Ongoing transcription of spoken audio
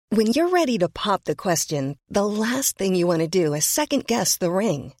When you're ready to pop the question, the last thing you want to do is second-guess the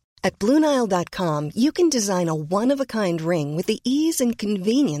ring. At BlueNile.com, you can design a one-of-a-kind ring with the ease and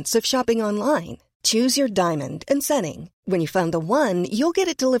convenience of shopping online. Choose your diamond and setting. When you find the one, you'll get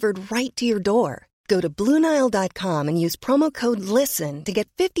it delivered right to your door. Go to BlueNile.com and use promo code LISTEN to get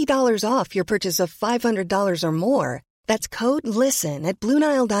 $50 off your purchase of $500 or more. That's code LISTEN at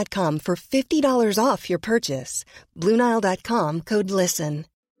BlueNile.com for $50 off your purchase. BlueNile.com, code LISTEN.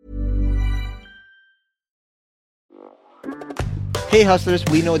 Hey hustlers,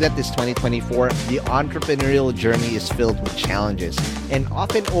 we know that this 2024, the entrepreneurial journey is filled with challenges. An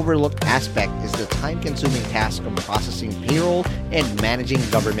often overlooked aspect is the time-consuming task of processing payroll and managing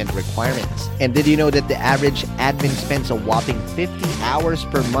government requirements. And did you know that the average admin spends a whopping 50 hours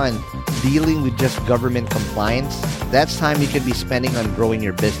per month dealing with just government compliance? That's time you could be spending on growing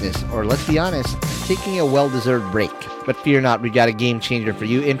your business, or let's be honest, taking a well-deserved break. But fear not, we got a game changer for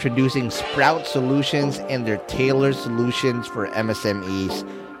you, introducing Sprout Solutions and their tailored solutions for MSMEs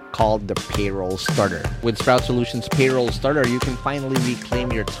called the Payroll Starter. With Sprout Solutions Payroll Starter, you can finally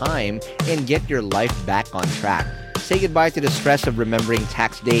reclaim your time and get your life back on track. Say goodbye to the stress of remembering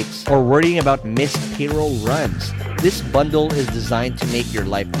tax dates or worrying about missed payroll runs. This bundle is designed to make your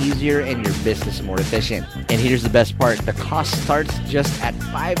life easier and your business more efficient. And here's the best part. The cost starts just at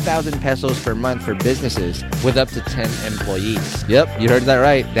 5,000 pesos per month for businesses with up to 10 employees. Yep, you heard that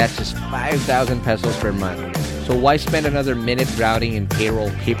right. That's just 5,000 pesos per month. So why spend another minute drowning in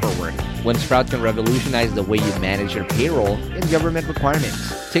payroll paperwork when Sprout can revolutionize the way you manage your payroll and government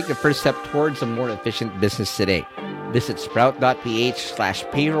requirements? Take the first step towards a more efficient business today. Visit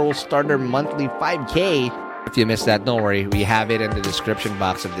sprout.ph/payroll starter monthly 5K. If you missed that, don't worry. We have it in the description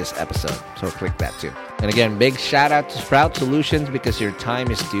box of this episode. So click that too. And again, big shout out to Sprout Solutions because your time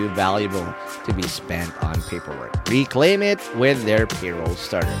is too valuable to be spent on paperwork. Reclaim it with their payroll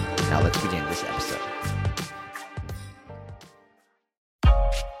starter. Now let's begin this episode.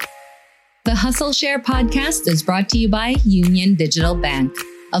 The Hustle Share podcast is brought to you by Union Digital Bank,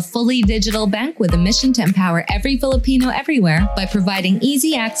 a fully digital bank with a mission to empower every Filipino everywhere by providing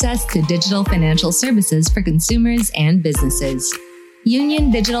easy access to digital financial services for consumers and businesses. Union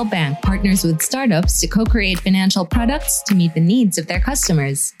Digital Bank partners with startups to co-create financial products to meet the needs of their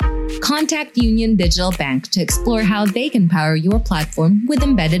customers. Contact Union Digital Bank to explore how they can power your platform with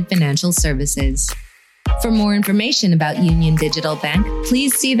embedded financial services. For more information about Union Digital Bank,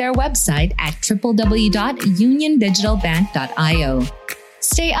 please see their website at www.uniondigitalbank.io.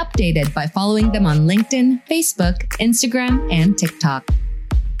 Stay updated by following them on LinkedIn, Facebook, Instagram, and TikTok.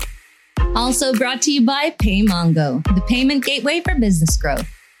 Also brought to you by PayMongo, the payment gateway for business growth.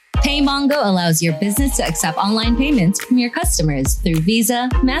 PayMongo allows your business to accept online payments from your customers through Visa,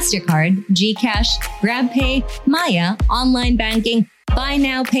 MasterCard, GCash, GrabPay, Maya, online banking, Buy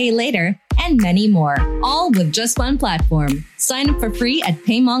Now, Pay Later, and many more, all with just one platform. Sign up for free at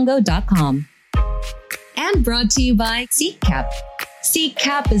paymongo.com. And brought to you by SeekCap.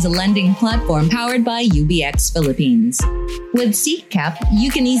 SeekCap is a lending platform powered by UBX Philippines. With SeekCap,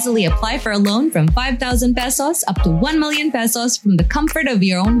 you can easily apply for a loan from 5,000 pesos up to 1 million pesos from the comfort of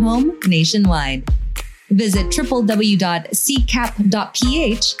your own home nationwide. Visit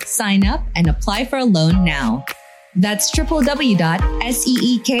www.seekcap.ph, sign up, and apply for a loan now. That's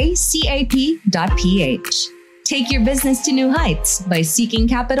www.seekcap.ph. Take your business to new heights by seeking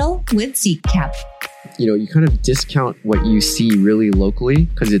capital with SeekCap. You kind of discount what you see really locally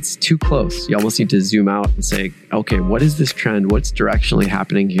because it's too close. You almost need to zoom out and say, okay, what is this trend? What's directionally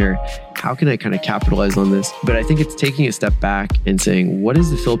happening here? How can I kind of capitalize on this? But I think it's taking a step back and saying, what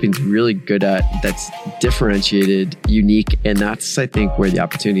is the Philippines really good at that's differentiated, unique? And that's, I think, where the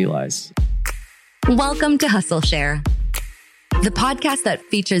opportunity lies. Welcome to Hustle Share, the podcast that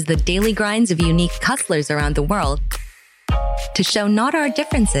features the daily grinds of unique hustlers around the world to show not our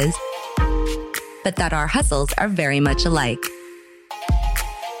differences, but that our hustles are very much alike.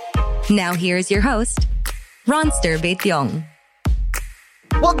 Now here's your host, Ronster Baetiong.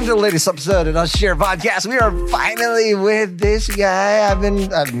 Welcome to the latest episode of the Share Podcast. We are finally with this guy.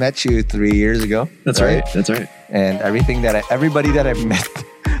 I've met you 3 years ago. That's right. That's right. And everybody that I've met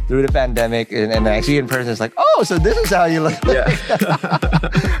through the pandemic and actually in person is like, oh, so this is how you look. Yeah.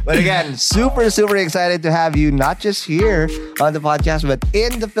 But again, super, super excited to have you not just here on the podcast, but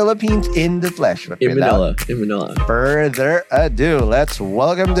in the Philippines, in the flesh. In Manila. Further ado, let's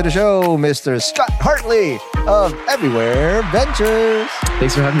welcome to the show, Mr. Scott Hartley of Everywhere Ventures.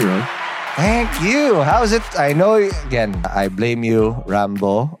 Thanks for having me, Ron. Thank you. How's it? I know, again, I blame you,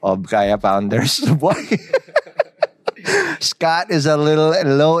 Rambo of Kaya Founders. Boy. Scott is a little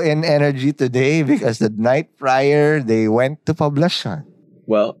low in energy today because the night prior, they went to Poblacion.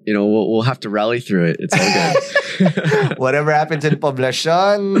 Well, we'll have to rally through it. It's all good. Whatever happens in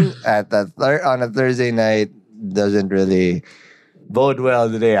Poblacion on a Thursday night doesn't really bode well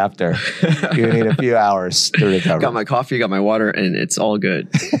the day after. You need a few hours to recover. Got my coffee, got my water, and it's all good.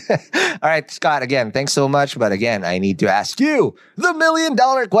 All right, Scott, again, thanks so much. But again, I need to ask you the $1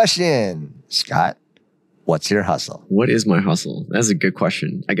 million question. Scott, what's your hustle? What is my hustle? That's a good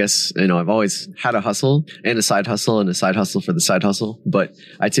question. I guess, I've always had a hustle and a side hustle and a side hustle for the side hustle. But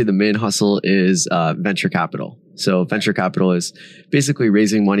I'd say the main hustle is venture capital. So venture capital is basically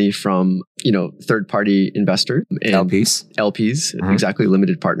raising money from, third-party investors. And LPs, exactly,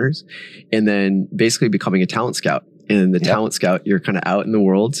 limited partners. And then basically becoming a talent scout. And the talent scout, you're kind of out in the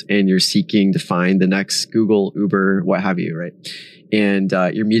world and you're seeking to find the next Google, Uber, what have you, right? And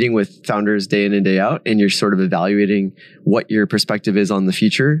you're meeting with founders day in and day out, and you're sort of evaluating what your perspective is on the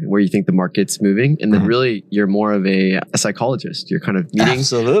future, where you think the market's moving. And then really, you're more of a psychologist. You're kind of meeting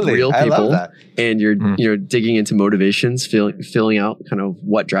real people, and you're digging into motivations, filling out kind of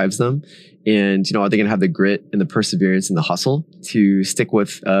what drives them. And, are they going to have the grit and the perseverance and the hustle to stick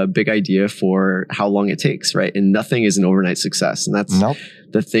with a big idea for how long it takes, right? And nothing is an overnight success. And that's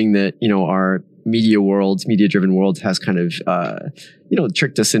the thing that, our media-driven world has kind of,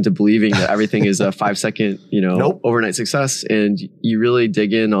 tricked us into believing that everything is a 5-second, overnight success. And you really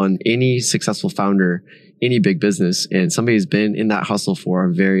dig in on any successful founder, any big business, and somebody who's been in that hustle for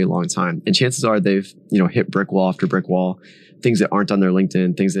a very long time. And chances are they've, hit brick wall after brick wall, things that aren't on their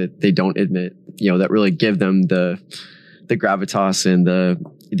LinkedIn, things that they don't admit, that really give them the gravitas and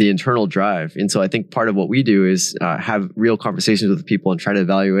the internal drive. And so I think part of what we do is have real conversations with people and try to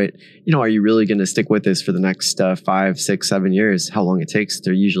evaluate, are you really going to stick with this for the next 5, 6, 7 years? How long it takes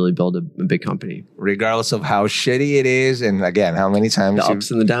to usually build a big company. Regardless of how shitty it is. And again, how many times the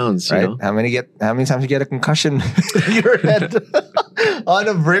ups and the downs, right? How many times you get a concussion in your head on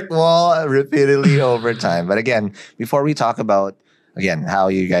a brick wall repeatedly over time. But again, before we talk about, how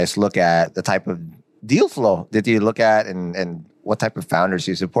you guys look at the type of deal flow that you look at and what type of founders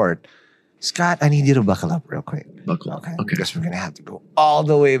you support, Scott, I need you to buckle up real quick. Buckle up. Okay. Because we're going to have to go all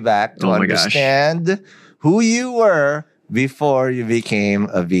the way back to understand who you were before you became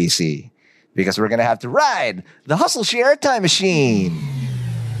a VC. Because we're going to have to ride the Hustle Share Time Machine.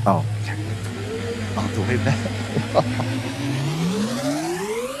 Oh, all the way back.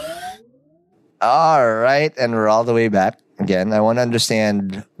 All right. And we're all the way back. Again, I want to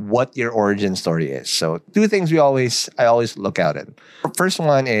understand what your origin story is. So 2 things I always look out at. First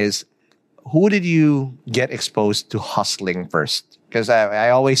one is, who did you get exposed to hustling first? Because I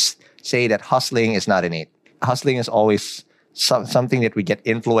always say that hustling is not innate. Hustling is always something that we get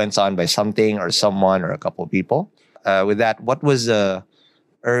influenced on by something or someone or a couple of people. With that, what was the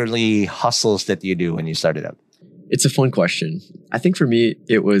early hustles that you do when you started up? It's a fun question. I think for me,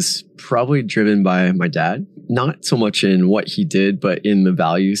 it was probably driven by my dad, not so much in what he did, but in the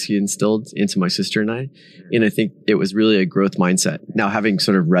values he instilled into my sister and I. And I think it was really a growth mindset. Now, having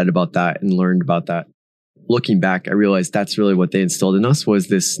sort of read about that and learned about that, looking back, I realized that's really what they instilled in us, was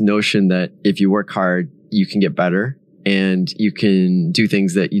this notion that if you work hard, you can get better and you can do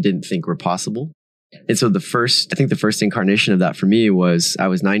things that you didn't think were possible. And so the first incarnation of that for me was I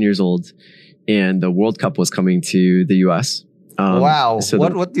was 9 years old. And the World Cup was coming to the U.S. Wow. So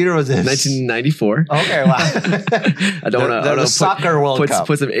what year was this? 1994. Okay, wow. I don't want to soccer World Cup.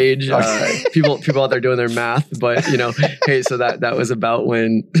 Put some age. People out there doing their math. But, hey, so that was about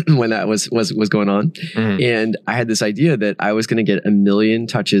when that was going on. Mm-hmm. And I had this idea that I was going to get 1 million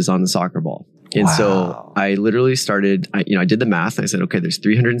touches on the soccer ball. And so I literally started, I did the math. I said, okay, there's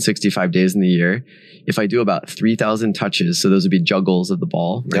 365 days in the year. If I do about 3,000 touches, so those would be juggles of the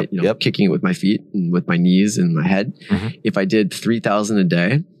ball, right? Kicking it with my feet and with my knees and my head. Mm-hmm. If I did 3,000 a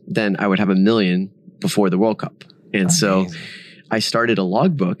day, then I would have 1 million before the World Cup. And so I started a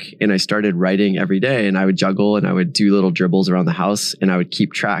logbook and I started writing every day, and I would juggle and I would do little dribbles around the house and I would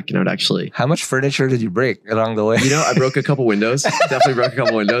keep track, and I would actually... How much furniture did you break along the way? I broke a couple windows. Definitely broke a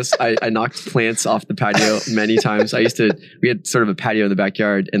couple windows. I knocked plants off the patio many times. We had sort of a patio in the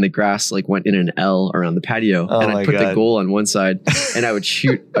backyard, and the grass went in an L around the patio. And I'd put the goal on one side and I would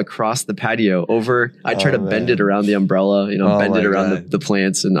shoot across the patio over. I'd try to bend it around the umbrella, bend it around the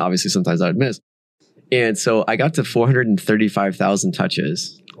plants. And obviously sometimes I would miss. And so I got to 435,000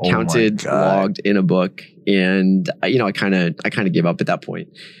 touches, counted, logged in a book. And, I kind of gave up at that point.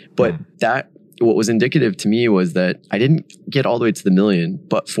 But what was indicative to me was that I didn't get all the way to the 1 million,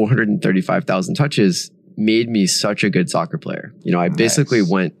 but 435,000 touches made me such a good soccer player. I basically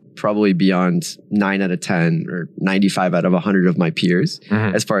went probably beyond 9 out of 10 or 95 out of 100 of my peers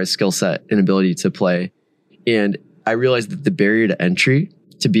as far as skill set and ability to play. And I realized that the barrier to entry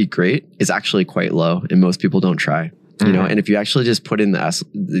to be great is actually quite low, and most people don't try. You know, and if you actually just put in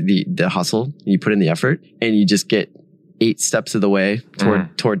the hustle, you put in the effort, and you just get 8 steps of the way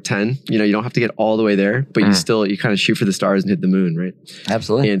toward 10, you know, you don't have to get all the way there, but you kind of shoot for the stars and hit the moon, right?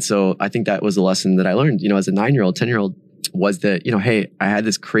 Absolutely. And so I think that was a lesson that I learned, you know, as a 9-year-old, 10-year-old, was that, you know, hey, I had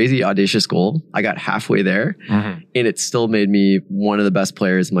this crazy audacious goal. I got halfway there, and it still made me one of the best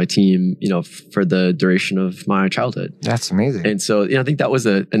players in my team, you know, for the duration of my childhood. That's amazing. And so, you know, I think that was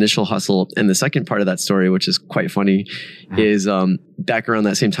the initial hustle. And the second part of that story, which is quite funny, is back around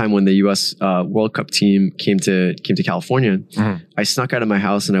that same time when the U.S. World Cup team came to California, I snuck out of my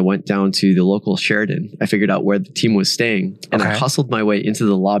house and I went down to the local Sheraton. I figured out where the team was staying, and I hustled my way into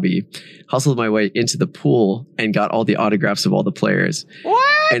the lobby, hustled my way into the pool, and got all the autographs of all the players.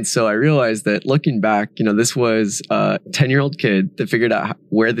 What? And so I realized that looking back, you know, this was a 10-year-old kid that figured out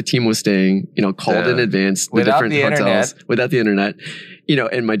where the team was staying, you know, called in advance the different hotels without the internet. You know,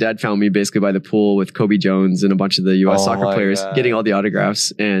 and my dad found me basically by the pool with Kobe Jones and a bunch of the U.S. soccer players getting all the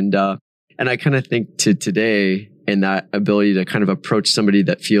autographs. And I kind of think to today, and that ability to kind of approach somebody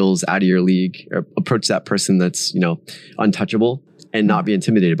that feels out of your league, or approach that person that's, you know, untouchable, and not be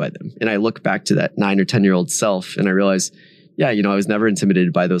intimidated by them. And I look back to that 9 or 10-year-old self, and I realize, yeah, you know, I was never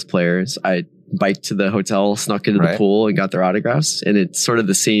intimidated by those players. I biked to the hotel, snuck into the pool, and got their autographs. And it's sort of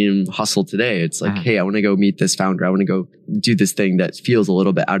the same hustle today. It's like, hey, I want to go meet this founder. I want to go do this thing that feels a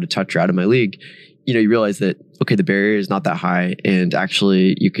little bit out of touch or out of my league. You know, you realize that, okay, the barrier is not that high, and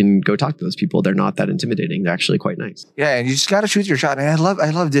actually you can go talk to those people. They're not that intimidating. They're actually quite nice. Yeah, and you just got to shoot your shot. And I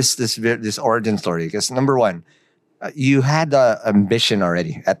love this origin story, because number one, you had the ambition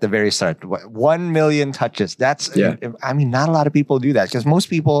already at the very start. 1 million touches. That's, I mean, not a lot of people do that, because most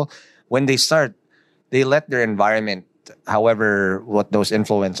people, when they start, they let their environment, however, what those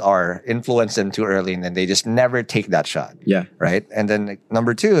influence them too early, and then they just never take that shot. Yeah. Right. And then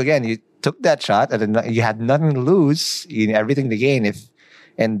number two, again, you took that shot and then you had nothing to lose, everything to gain.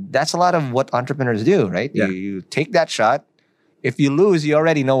 And that's a lot of what entrepreneurs do, right? Yeah. You take that shot. If you lose, you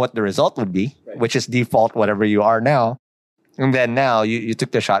already know what the result would be, which is default, whatever you are now. And then now you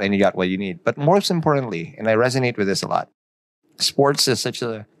took the shot and you got what you need. But most importantly, and I resonate with this a lot, sports is such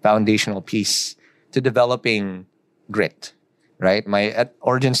a foundational piece to developing grit, right? My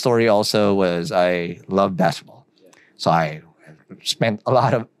origin story also was I love basketball. So I spent a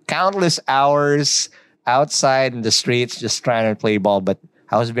lot of countless hours outside in the streets just trying to play ball. But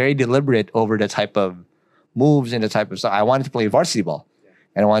I was very deliberate over the type of moves and the type of stuff. I wanted to play varsity ball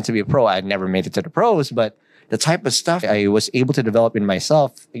and I wanted to be a pro. I had never made it to the pros, but the type of stuff I was able to develop in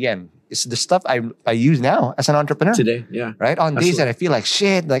myself, again, it's the stuff I use now as an entrepreneur. Today, yeah. Right? On days that I feel like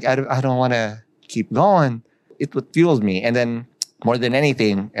shit, like I don't want to keep going, it what fuels me. And then more than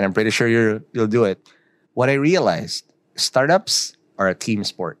anything, and I'm pretty sure you'll do it, what I realized, startups are a team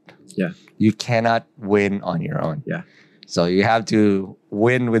sport. Yeah. You cannot win on your own. Yeah. So you have to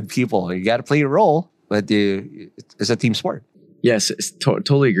win with people. You got to play your role, but it's a team sport. Yes,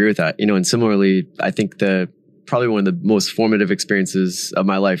 totally agree with that. You know, and similarly, I think probably one of the most formative experiences of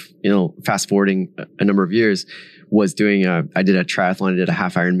my life, you know, fast forwarding a number of years, was doing I did a triathlon. I did a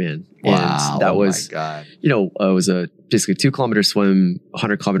half Ironman. Wow. And that was, my God. You know, it was basically 2-kilometer swim,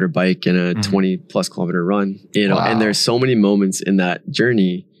 100-kilometer bike, and a 20+ kilometer run. You know, and there's so many moments in that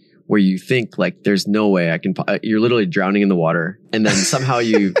journey where you think like, there's no way I can, you're literally drowning in the water. And then somehow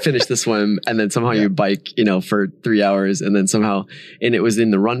you finish the swim, and then somehow you bike, you know, for 3 hours. And then somehow, and it was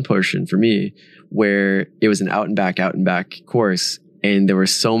in the run portion for me, where it was an out and back course. And there were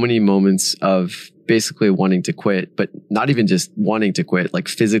so many moments of basically wanting to quit, but not even just wanting to quit, like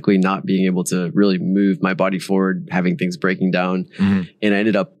physically not being able to really move my body forward, having things breaking down. And I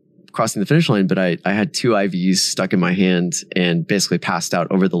ended up crossing the finish line, but I had 2 IVs stuck in my hand and basically passed out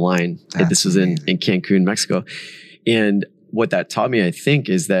over the line. This was in Cancun, Mexico. And what that taught me, I think,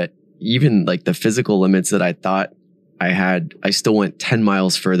 is that even like the physical limits that I thought I had, I still went 10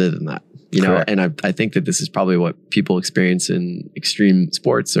 miles further than that. You know, and I think that this is probably what people experience in extreme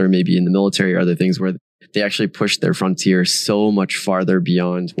sports, or maybe in the military or other things, where they actually push their frontier so much farther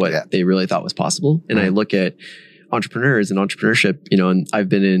beyond what they really thought was possible. And I look at entrepreneurs and entrepreneurship, you know, and I've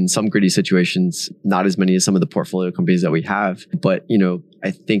been in some gritty situations, not as many as some of the portfolio companies that we have, but, you know,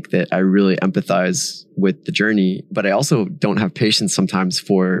 I think that I really empathize with the journey, but I also don't have patience sometimes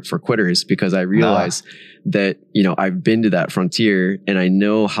for quitters, because I realize that, you know, I've been to that frontier and I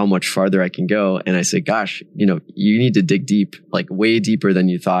know how much farther I can go. And I say, gosh, you know, you need to dig deep, like way deeper than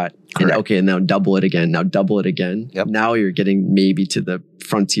you thought. Correct. And okay, now double it again. Now double it again. Yep. Now you're getting maybe to the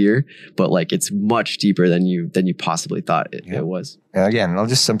frontier, but like it's much deeper than you possibly thought it was. Again, I'll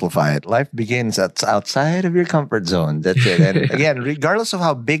just simplify it. Life begins outside of your comfort zone. That's it. And again, regardless of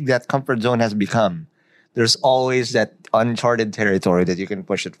how big that comfort zone has become, there's always that uncharted territory that you can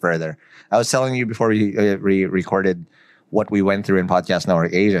push it further. I was telling you before we recorded what we went through in Podcast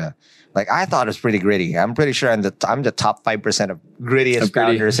Network Asia. Like, I thought it was pretty gritty. I'm pretty sure I'm the top 5% of grittiest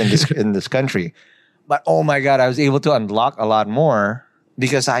founders in this country. But oh my God, I was able to unlock a lot more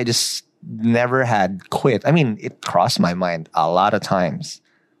because I just never had quit. I mean, it crossed my mind a lot of times,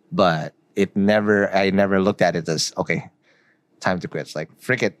 but I never looked at it as, okay, time to quit. It's like,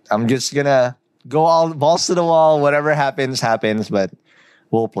 frick it. I'm just gonna go all balls to the wall. Whatever happens, but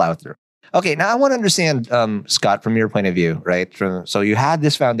we'll plow through. Okay, now I want to understand, Scott, from your point of view, right? So you had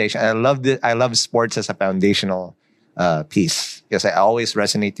this foundation. I love sports as a foundational piece because I always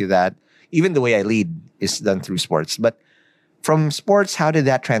resonate to that. Even the way I lead is done through sports. But from sports, how did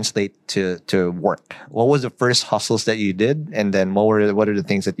that translate to work? What was the first hustles that you did? And then what are the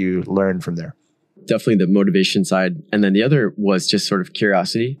things that you learned from there? Definitely the motivation side. And then the other was just sort of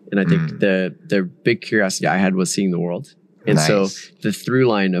curiosity. And I think the big curiosity I had was seeing the world. And so the through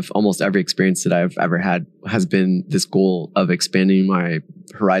line of almost every experience that I've ever had has been this goal of expanding my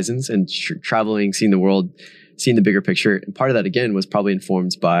horizons and traveling, seeing the world, seeing the bigger picture. And part of that, again, was probably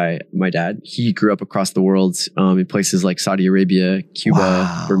informed by my dad. He grew up across the world in places like Saudi Arabia,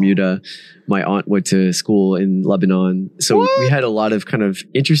 Cuba, Bermuda. My aunt went to school in Lebanon. So we had a lot of kind of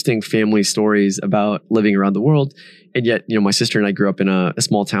interesting family stories about living around the world. And yet, my sister and I grew up in a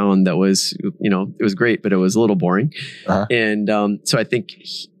small town that was, it was great, but it was a little boring. And so I think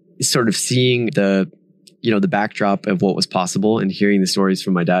sort of seeing the backdrop of what was possible and hearing the stories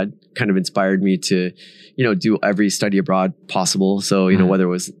from my dad kind of inspired me to, do every study abroad possible. So, whether it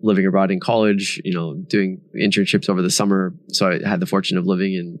was living abroad in college, doing internships over the summer. So I had the fortune of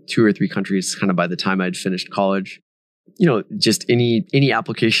living in 2 or 3 countries kind of by the time I'd finished college. Just any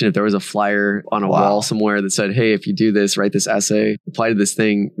application, if there was a flyer on a wall somewhere that said, hey, if you do this, write this essay, apply to this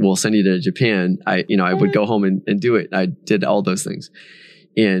thing, we'll send you to Japan. I would go home and do it. I did all those things.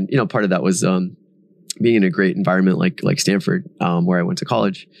 And, part of that was, being in a great environment like Stanford, where I went to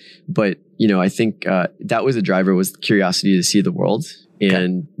college. But, I think that was a driver, was curiosity to see the world.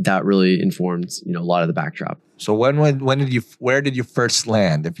 And that really informed, a lot of the backdrop. So where did you first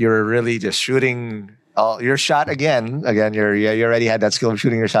land? If you're really just shooting your shot again, you already had that skill of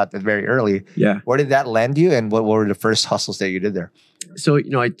shooting your shot very early. Yeah. Where did that land you? And what were the first hustles that you did there? So,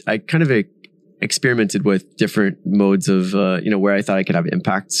 I kind of experimented with different modes of, where I thought I could have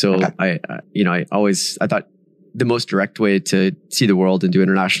impact. So I thought the most direct way to see the world and do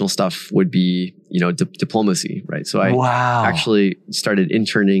international stuff would be, diplomacy, right? So I actually started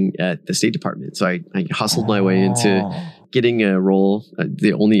interning at the State Department. So I hustled my way into getting a role,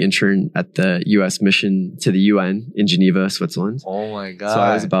 the only intern at the U.S. mission to the UN in Geneva, Switzerland. Oh my God. So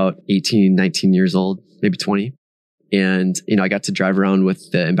I was about 18, 19 years old, maybe 20. And, I got to drive around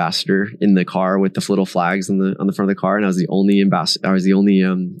with the ambassador in the car with the little flags on the front of the car. And I was the only ambassador. I was the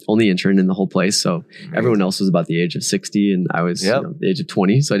only intern in the whole place. So everyone else was about the age of 60 and I was the age of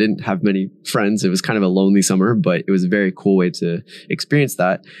 20. So I didn't have many friends. It was kind of a lonely summer, but it was a very cool way to experience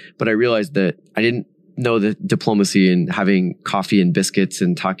that. But I realized that I didn't know that diplomacy and having coffee and biscuits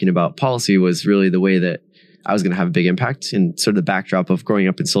and talking about policy was really the way that I was going to have a big impact. And sort of the backdrop of growing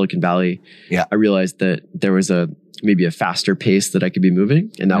up in Silicon Valley, I realized that there was maybe a faster pace that I could be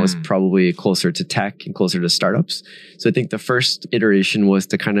moving. And that was probably closer to tech and closer to startups. So I think the first iteration was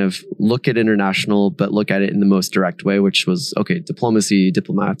to kind of look at international, but look at it in the most direct way, which was, diplomacy,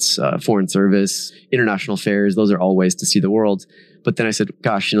 diplomats, foreign service, international affairs. Those are all ways to see the world. But then I said,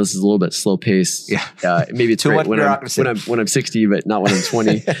 gosh, this is a little bit slow pace. Yeah. Maybe it's great when I'm 60, but not when I'm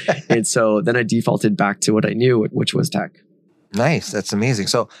 20. And so then I defaulted back to what I knew, which was tech. Nice. That's amazing.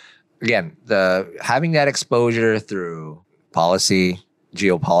 So again, having that exposure through policy,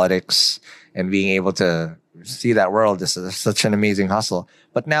 geopolitics, and being able to see that world is such an amazing hustle.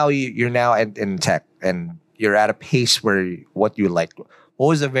 But now you're now in tech and you're at a pace where what you like. What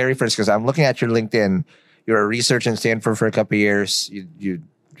was the very first? Because I'm looking at your LinkedIn. You're a researcher in Stanford for a couple of years. You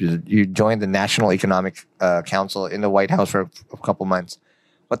joined the National Economic Council in the White House for a couple months.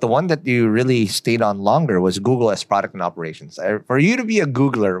 But the one that you really stayed on longer was Google as product and operations. For you to be a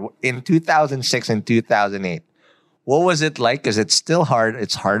Googler in 2006 and 2008, what was it like? Because it's still hard.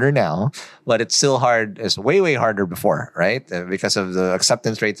 It's harder now, but it's still hard. It's way, way harder before, right? Because of the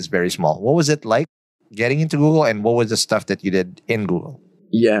acceptance rate is very small. What was it like getting into Google, and what was the stuff that you did in Google?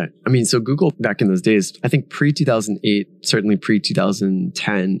 Yeah. So Google back in those days, I think pre-2008, certainly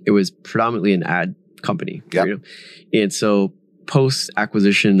pre-2010, it was predominantly an ad company. Yep. And so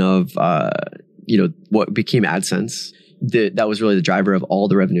post-acquisition of, what became AdSense, that was really the driver of all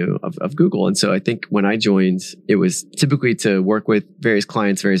the revenue of Google. And so I think when I joined, it was typically to work with various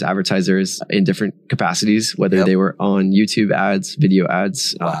clients, various advertisers in different capacities, whether they were on YouTube ads, video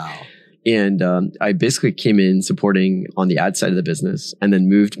ads. Wow. And I basically came in supporting on the ad side of the business and then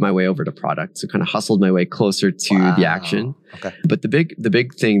moved my way over to product. So kind of hustled my way closer to the action. Okay. But the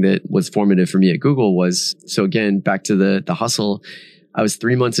big thing that was formative for me at Google was, so again, back to the hustle. I was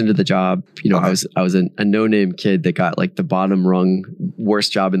 3 months into the job. I was a no-name kid that got like the bottom rung,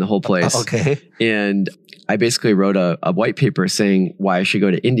 worst job in the whole place. Okay. And I basically wrote a white paper saying why I should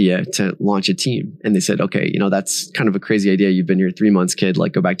go to India to launch a team. And they said, okay, that's kind of a crazy idea. You've been here 3 months, kid,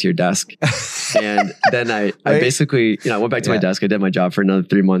 like go back to your desk. And then I basically, I went back to my desk. I did my job for another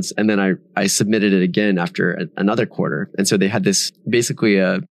 3 months. And then I submitted it again after another quarter. And so they had this basically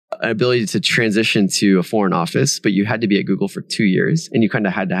an ability to transition to a foreign office, but you had to be at Google for 2 years and you kind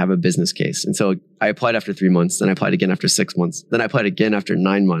of had to have a business case. And so I applied after 3 months, then I applied again after 6 months, then I applied again after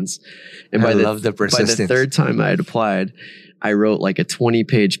 9 months. And by the third time I had applied, I wrote like a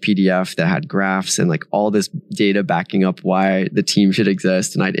 20-page PDF that had graphs and like all this data backing up why the team should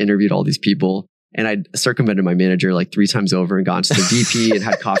exist. And I'd interviewed all these people. And I'd circumvented my manager like 3 times over and gone to the VP and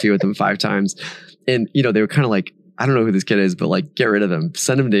had coffee with them 5 times. And, they were kind of like, I don't know who this kid is, but like, get rid of him,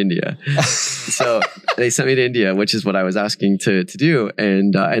 send him to India. So they sent me to India, which is what I was asking to do.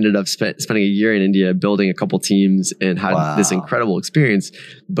 And I ended up spending a year in India, building a couple teams and had this incredible experience.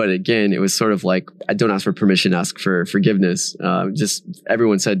 But again, it was sort of like, I don't ask for permission, ask for forgiveness. Just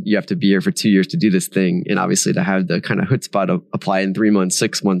everyone said you have to be here for 2 years to do this thing. And obviously to have the kind of chutzpah to apply in 3 months,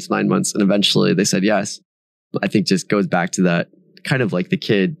 6 months, 9 months. And eventually they said yes. I think just goes back to that kind of like the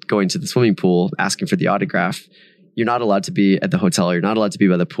kid going to the swimming pool, asking for the autograph. You're not allowed to be at the hotel. You're not allowed to be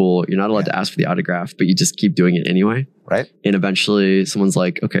by the pool. You're not allowed to ask for the autograph, but you just keep doing it anyway. Right. And eventually someone's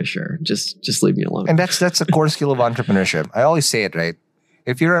like, okay, sure. Just leave me alone. And that's a core skill of entrepreneurship. I always say it, right?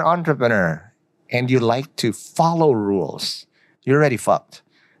 If you're an entrepreneur and you like to follow rules, you're already fucked,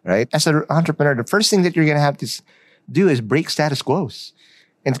 right? As an entrepreneur, the first thing that you're going to have to do is break status quos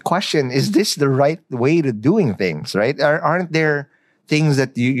and question, is this the right way to doing things, right? Aren't there things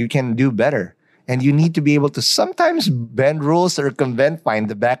that you can do better? And you need to be able to sometimes bend rules or find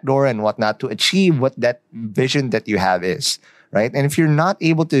the back door and whatnot to achieve what that vision that you have is, right? And if you're not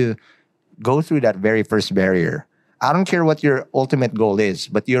able to go through that very first barrier, I don't care what your ultimate goal is,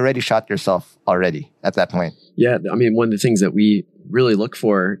 but you already shot yourself already at that point. Yeah. I mean, one of the things that we really look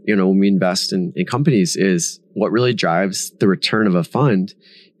for, when we invest in companies is what really drives the return of a fund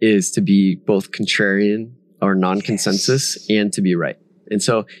is to be both contrarian or non-consensus and to be right. And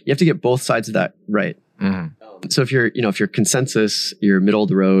so you have to get both sides of that right. Mm-hmm. So if you're consensus, you're middle of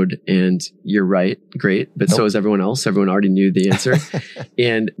the road and you're right, great. But so is everyone else. Everyone already knew the answer.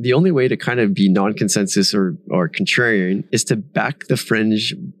 And the only way to kind of be non-consensus or contrarian is to back the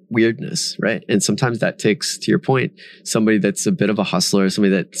fringe weirdness, right? And sometimes that takes, to your point, somebody that's a bit of a hustler,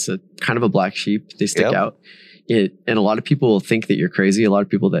 somebody that's a kind of a black sheep, they stick out. And a lot of people will think that you're crazy. A lot of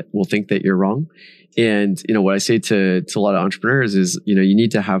people that will think that you're wrong. And, what I say to a lot of entrepreneurs is, you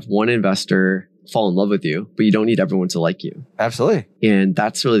need to have one investor fall in love with you, but you don't need everyone to like you. Absolutely. And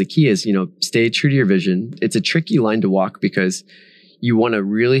that's really the key is, stay true to your vision. It's a tricky line to walk because you want to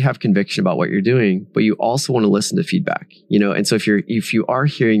really have conviction about what you're doing, but you also want to listen to feedback, and so if you are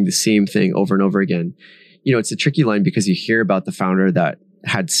hearing the same thing over and over again, it's a tricky line because you hear about the founder that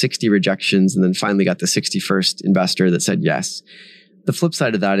had 60 rejections and then finally got the 61st investor that said yes. The flip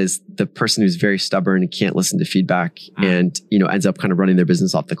side of that is the person who's very stubborn and can't listen to feedback and, ends up kind of running their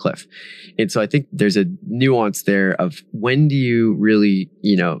business off the cliff. And so I think there's a nuance there of when do you really,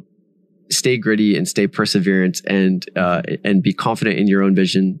 stay gritty and stay perseverant and be confident in your own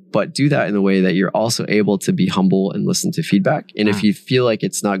vision, but do that in a way that you're also able to be humble and listen to feedback. And if you feel like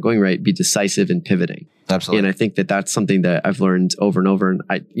it's not going right, be decisive in pivoting. Absolutely. And I think that that's something that I've learned over and over. And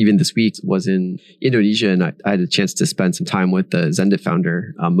I, even this week was in Indonesia and I had a chance to spend some time with the Zendit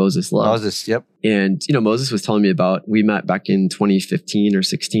founder, Moses Love. Moses, yep. And, Moses was telling me about, we met back in 2015 or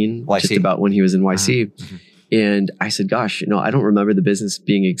 16, YC. Just about when he was in YC. Mm-hmm. And I said, gosh, I don't remember the business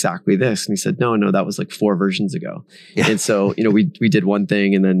being exactly this. And he said, no, that was like 4 versions ago. Yeah. And so, we did one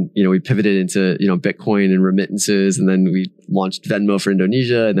thing and then, we pivoted into, Bitcoin and remittances. And then we launched Venmo for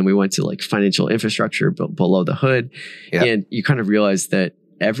Indonesia. And then we went to like financial infrastructure below the hood. Yeah. And you kind of realize that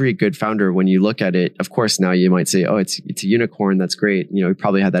every good founder, when you look at it, of course, now you might say, oh, it's a unicorn. That's great. We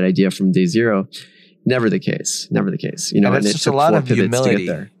probably had that idea from day zero. Never the case. And it's just a lot of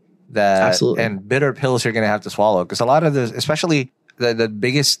humility. That Absolutely. And bitter pills you're going to have to swallow because a lot of this, especially the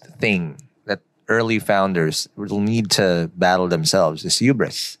biggest thing that early founders will need to battle themselves is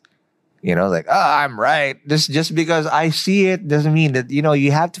hubris. Like, I'm right. Just because I see it doesn't mean that,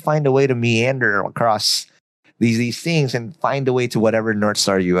 you have to find a way to meander across these things and find a way to whatever North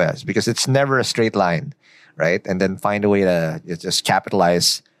Star you has, because it's never a straight line, right? And then find a way to just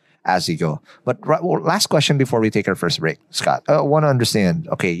capitalize as you go. But last question before we take our first break, Scott. I want to understand,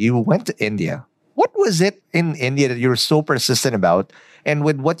 okay, you went to India. What was it in India that you were so persistent about? And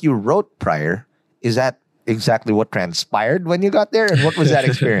with what you wrote prior, is that exactly what transpired when you got there? And what was that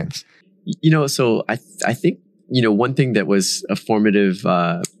experience? So I think, one thing that was a formative,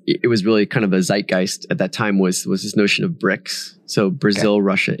 it was really kind of a zeitgeist at that time was this notion of BRICS. So Brazil,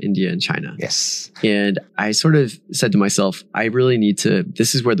 Russia, India, and China. Yes. And I sort of said to myself, I really need to,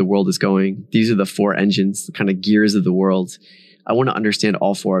 this is where the world is going. These are the 4 engines, the kind of gears of the world. I want to understand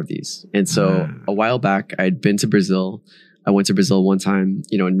all 4 of these. And so a while back, I'd been to Brazil. I went to Brazil one time,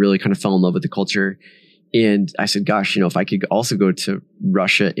 and really kind of fell in love with the culture. And I said, gosh, if I could also go to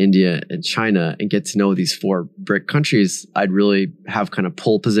Russia, India, and China and get to know these 4 BRIC countries, I'd really have kind of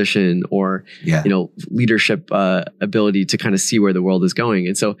pole position or, leadership ability to kind of see where the world is going.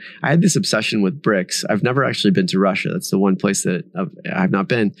 And so I had this obsession with BRICS. I've never actually been to Russia. That's the one place that I've not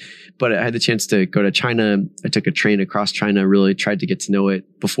been. But I had the chance to go to China. I took a train across China, really tried to get to know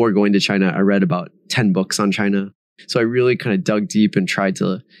it. Before going to China, I read about 10 books on China. So I really kind of dug deep and tried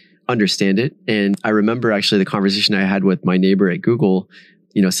to understand it. And I remember actually the conversation I had with my neighbor at Google,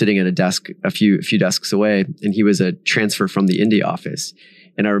 sitting at a desk a few desks away, and he was a transfer from the India office.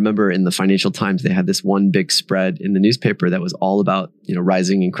 And I remember in the Financial Times, they had this one big spread in the newspaper that was all about,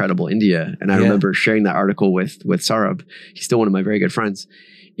 rising incredible India. And I remember sharing that article with Saurabh. He's still one of my very good friends.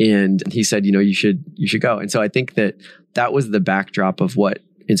 And he said, you should go. And so I think that was the backdrop of what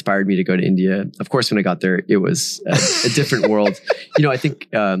inspired me to go to India. Of course, when I got there, it was a different world. I think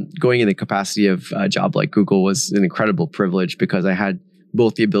going in the capacity of a job like Google was an incredible privilege because I had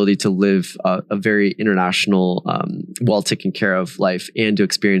both the ability to live a very international, well taken care of life and to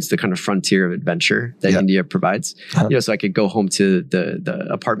experience the kind of frontier of adventure that India provides. So I could go home to the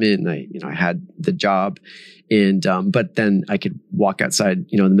apartment and I had the job. And, but then I could walk outside,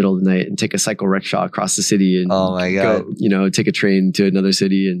 in the middle of the night and take a cycle rickshaw across the city and go, take a train to another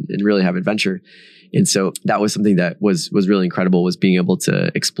city and really have adventure. And so that was something that was really incredible, was being able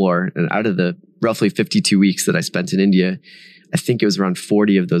to explore. And out of the roughly 52 weeks that I spent in India, I think it was around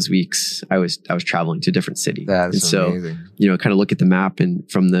 40 of those weeks I was traveling to a different city. That's amazing. Kind of look at the map and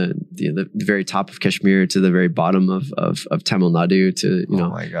from the very top of Kashmir to the very bottom of Tamil Nadu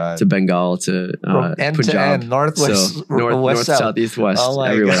to to Bengal to end Punjab, to end, northwest, so north, south, east, west,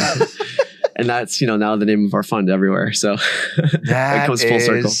 everywhere. And that's, now the name of our fund everywhere. So that it comes full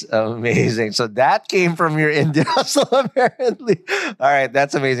circle. Amazing. So that came from your Indian hustle, apparently. All right.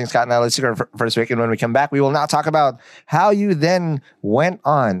 That's amazing, Scott. Now let's take our first break. And when we come back, we will now talk about how you then went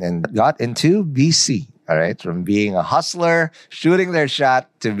on and got into BC. All right. From being a hustler, shooting their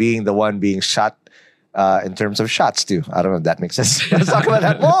shot, to being the one being shot in terms of shots too. I don't know if that makes sense. Let's talk about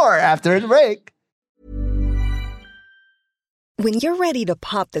that more after the break. When you're ready to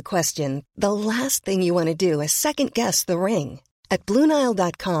pop the question, the last thing you want to do is second-guess the ring. At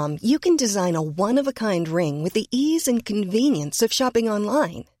BlueNile.com, you can design a one-of-a-kind ring with the ease and convenience of shopping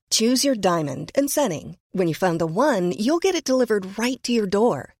online. Choose your diamond and setting. When you find the one, you'll get it delivered right to your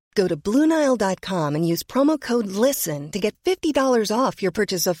door. Go to BlueNile.com and use promo code LISTEN to get $50 off your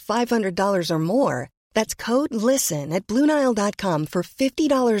purchase of $500 or more. That's code LISTEN at BlueNile.com for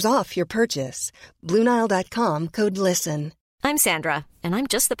 $50 off your purchase. BlueNile.com, code LISTEN. I'm Sandra, and I'm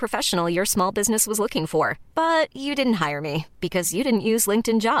just the professional your small business was looking for. But you didn't hire me because you didn't use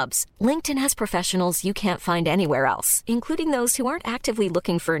LinkedIn Jobs. LinkedIn has professionals you can't find anywhere else, including those who aren't actively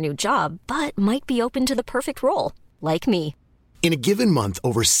looking for a new job, but might be open to the perfect role, like me. In a given month,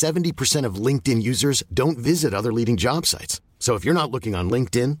 over 70% of LinkedIn users don't visit other leading job sites. So if you're not looking on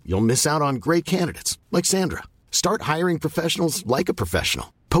LinkedIn, you'll miss out on great candidates like Sandra. Start hiring professionals like a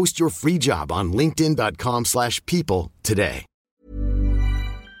professional. Post your free job on linkedin.com/people today.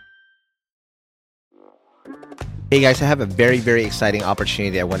 Hey guys, I have a very, very exciting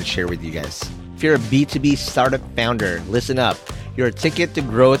opportunity I want to share with you guys. If you're a B2B startup founder, listen up. Your ticket to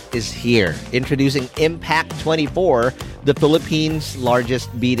growth is here. Introducing Impact 24, the Philippines'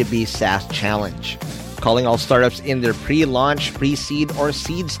 largest B2B SaaS challenge. Calling all startups in their pre-launch, pre-seed, or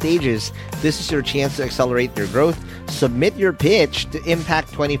seed stages, this is your chance to accelerate your growth. Submit your pitch to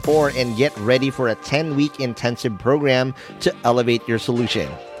Impact 24 and get ready for a 10-week intensive program to elevate your solution.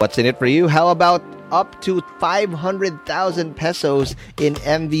 What's in it for you? How about up to 500,000 pesos in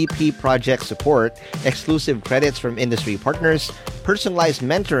MVP project support, exclusive credits from industry partners, personalized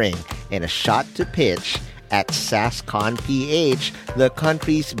mentoring, and a shot to pitch at SaaSCon PH, the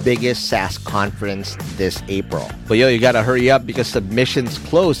country's biggest SaaS conference this April. But you gotta hurry up because submissions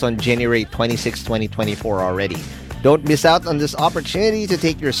close on January 26, 2024 already. Don't miss out on this opportunity to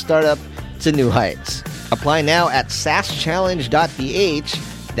take your startup to new heights. Apply now at saaschallenge.ph.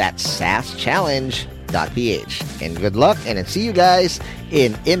 That's saaschallenge.ph. And good luck, and I'll see you guys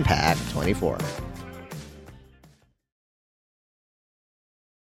in Impact 24.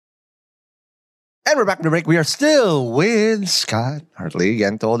 And we're back from the break. We are still with Scott Hartley.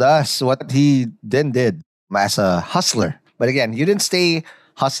 Again, told us what he then did as a hustler. But again, you didn't stay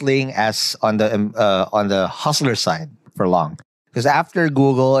hustling as on the hustler side for long. Because after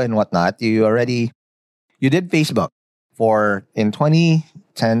Google and whatnot, you did Facebook in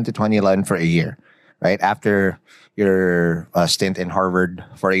 2010 to 2011 for a year, right? After your stint in Harvard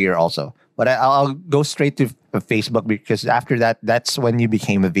for a year also. But I'll go straight to Facebook because after that, that's when you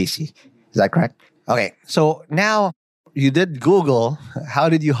became a VC. Is that correct? Okay, so now you did Google. How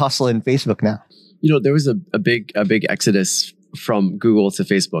did you hustle in Facebook now? There was a big exodus from Google to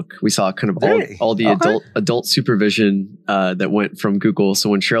Facebook. We saw kind of all the adult supervision that went from Google. So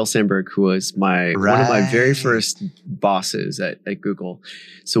when Sheryl Sandberg, who was one of my very first bosses at Google,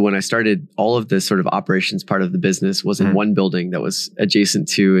 so when I started, all of the sort of operations part of the business was in one building that was adjacent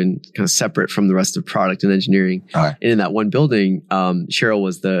to and kind of separate from the rest of product and engineering. And in that one building, Sheryl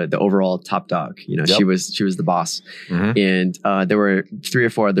was the overall top dog. She was the boss, and there were 3 or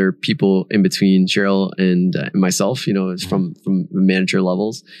 4 other people in between Sheryl and myself. It was from manager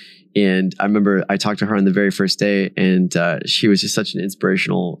levels. And I remember I talked to her on the very first day, and she was just such an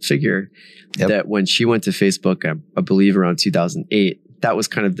inspirational figure that when she went to Facebook, I believe around 2008, that was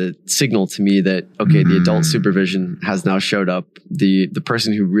kind of the signal to me that, okay, the adult supervision has now showed up. The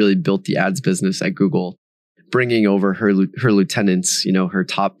person who really built the ads business at Google, bringing over her lieutenants, her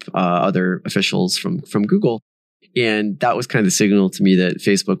top other officials from Google. And that was kind of the signal to me that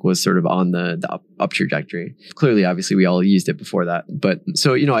Facebook was sort of on the up trajectory. Clearly, obviously, we all used it before that. But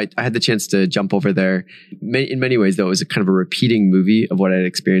so, I had the chance to jump over there. In many ways, though, it was a kind of a repeating movie of what I'd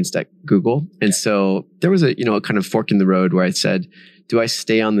experienced at Google. And so there was a kind of fork in the road where I said, do I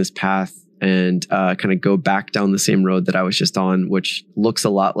stay on this path and kind of go back down the same road that I was just on, which looks a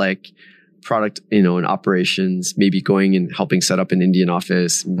lot like product, and operations, maybe going and helping set up an Indian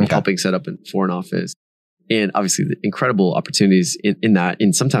office, helping set up a foreign office. And obviously the incredible opportunities in that.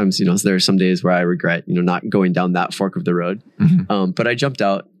 And sometimes, there are some days where I regret, not going down that fork of the road. But I jumped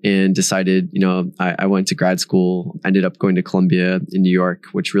out and decided, I went to grad school, ended up going to Columbia in New York,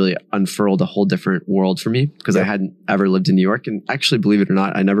 which really unfurled a whole different world for me because I hadn't ever lived in New York. And actually, believe it or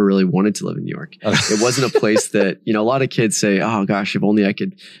not, I never really wanted to live in New York. It wasn't a place that, a lot of kids say, oh gosh, if only I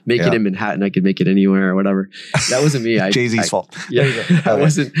could make it in Manhattan, I could make it anywhere or whatever. That wasn't me. Jay-Z's fault. Yeah, I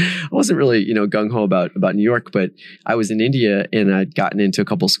wasn't really, gung-ho about New York, but I was in India and I'd gotten into a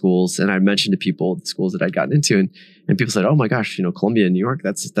couple schools and I mentioned to people the schools that I'd gotten into and people said, oh my gosh, Columbia in New York,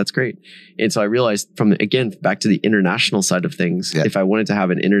 that's great. And so I realized back to the international side of things, if I wanted to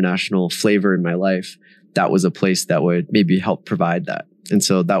have an international flavor in my life, that was a place that would maybe help provide that. And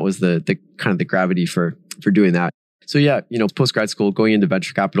so that was the kind of the gravity for doing that. So post grad school, going into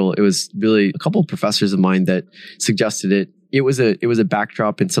venture capital, it was really a couple of professors of mine that suggested it. It was a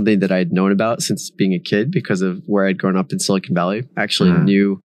backdrop and something that I had known about since being a kid because of where I'd grown up in Silicon Valley. I actually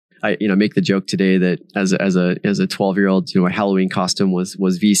knew. I make the joke today that as a 12-year-old, my Halloween costume was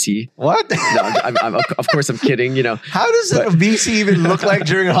VC. What? No, I'm of course I'm kidding. How does a VC even look like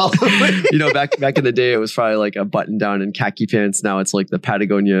during Halloween? Back in the day, it was probably like a button down and khaki pants. Now it's like the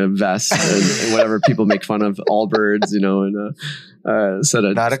Patagonia vest and whatever people make fun of, Allbirds,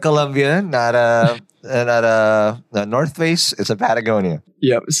 not a Colombian, not a North Face. It's a Patagonia.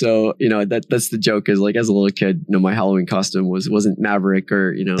 Yep. So, that's the joke is like as a little kid, my Halloween costume wasn't Maverick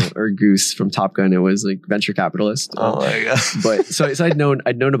or Goose from Top Gun. It was like venture capitalist. Oh my God. But so I'd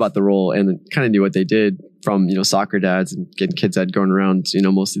known about the role and kind of knew what they did from, soccer dads and getting kids that had grown around,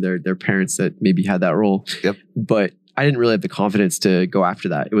 mostly their parents that maybe had that role. Yep. But I didn't really have the confidence to go after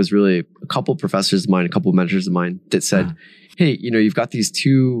that. It was really a couple professors of mine, a couple mentors of mine that said, hey, you've got these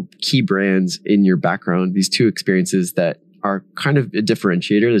 2 key brands in your background, these 2 experiences that are kind of a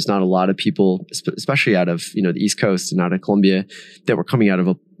differentiator. There's not a lot of people, especially out of, the East Coast and out of Columbia, that were coming out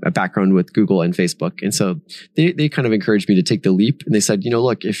of a background with Google and Facebook. And so they kind of encouraged me to take the leap. And they said,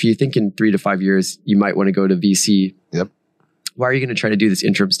 look, if you think in 3 to 5 years, you might want to go to VC. Yep. Why are you going to try to do this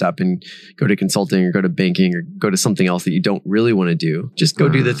interim step and go to consulting or go to banking or go to something else that you don't really want to do? Just go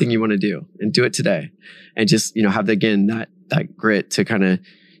do the thing you want to do and do it today. And just, have, again, that grit to kind of,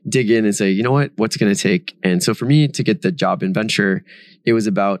 dig in and say, you know what's it going to take? And so for me to get the job in venture, it was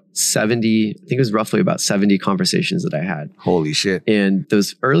about 70, I think it was roughly about 70 conversations that I had. Holy shit. And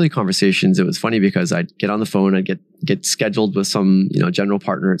those early conversations, it was funny because I'd get on the phone, I'd get scheduled with some, general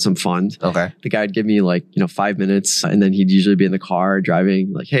partner at some fund. Okay. The guy'd give me 5 minutes, and then he'd usually be in the car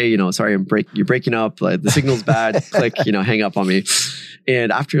driving hey, sorry, you're breaking up. Like the signal's bad. Click, hang up on me.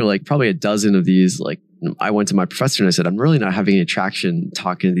 And after probably a dozen of these, I went to my professor and I said, I'm really not having any traction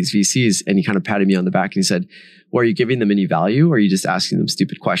talking to these VCs. And he kind of patted me on the back and he said, well, are you giving them any value or are you just asking them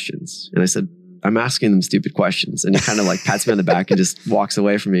stupid questions? And I said, I'm asking them stupid questions. And he kind of pats me on the back and just walks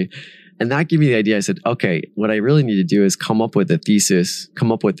away from me. And that gave me the idea. I said, okay, what I really need to do is come up with a thesis,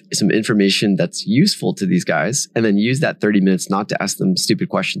 come up with some information that's useful to these guys, and then use that 30 minutes not to ask them stupid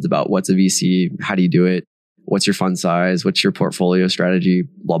questions about what's a VC, how do you do it, what's your fund size, what's your portfolio strategy,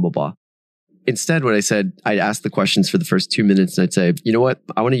 blah, blah, blah. Instead, what I said, I'd ask the questions for the first 2 minutes and I'd say, you know what?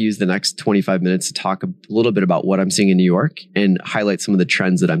 I want to use the next 25 minutes to talk a little bit about what I'm seeing in New York and highlight some of the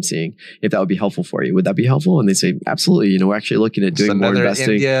trends that I'm seeing. If that would be helpful for you, would that be helpful? And they say, absolutely. We're actually looking at doing more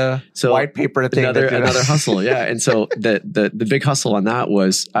investing. India white paper thing. Another hustle. Yeah. And so the big hustle on that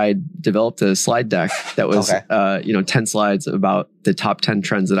was I developed a slide deck that was, 10 slides about the top 10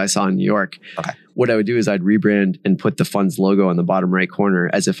 trends that I saw in New York. Okay. What I would do is I'd rebrand and put the fund's logo on the bottom right corner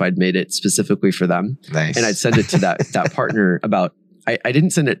as if I'd made it specifically for them. Nice. And I'd send it to that partner about, I didn't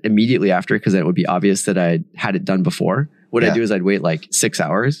send it immediately after because it would be obvious that I had it done before. What I'd do is I'd wait 6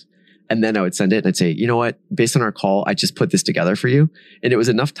 hours and then I would send it and I'd say, you know what, based on our call, I just put this together for you. And it was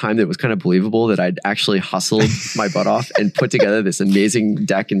enough time that it was kind of believable that I'd actually hustled my butt off and put together this amazing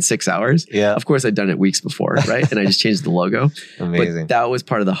deck in 6 hours. Yeah. Of course, I'd done it weeks before, right? And I just changed the logo. Amazing. But that was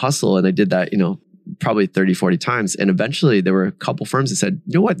part of the hustle. And I did that, probably 30, 40 times. And eventually there were a couple firms that said,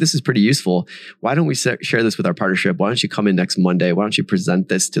 you know what, this is pretty useful. Why don't we share this with our partnership? Why don't you come in next Monday? Why don't you present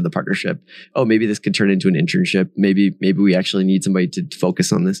this to the partnership? Oh, maybe this could turn into an internship. Maybe we actually need somebody to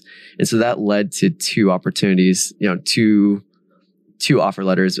focus on this. And so that led to two opportunities, two offer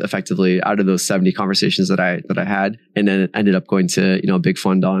letters effectively out of those 70 conversations that I had. And then it ended up going to, a big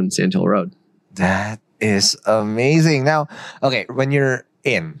fund on Sand Hill Road. That is amazing. Now, okay, when you're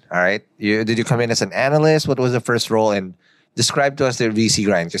in, all right, did you come in as an analyst? What was the first role? And describe to us the VC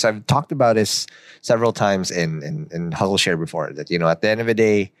grind, because I've talked about this several times in Hustle Share before, that, at the end of the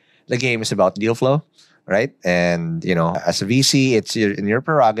day, the game is about deal flow, right? And, as a VC, it's in your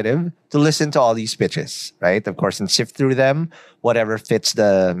prerogative to listen to all these pitches, right? Of course, and sift through them, whatever fits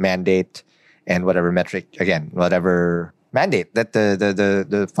the mandate and whatever metric, again, whatever mandate that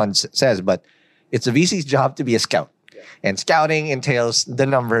the fund says. But it's a VC's job to be a scout. And scouting entails the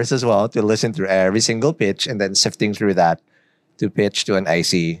numbers as well, to listen through every single pitch and then sifting through that to pitch to an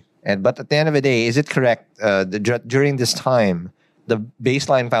IC. But at the end of the day, is it correct during this time, the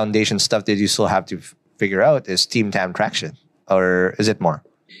baseline foundation stuff that you still have to figure out is team TAM traction, or is it more?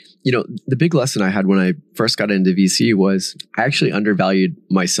 The big lesson I had when I first got into VC was I actually undervalued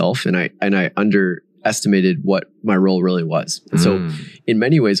myself and I underestimated what my role really was. And so in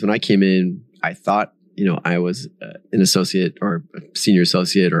many ways, when I came in, I thought, I was an associate or a senior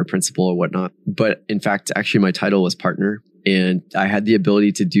associate or a principal or whatnot. But in fact, actually my title was partner and I had the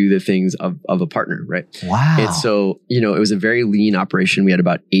ability to do the things of a partner, right? Wow. And so, it was a very lean operation. We had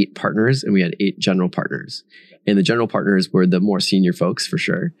about 8 partners and we had 8 general partners. And the general partners were the more senior folks for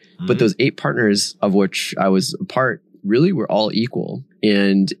sure. Mm-hmm. But those 8 partners of which I was a part really were all equal.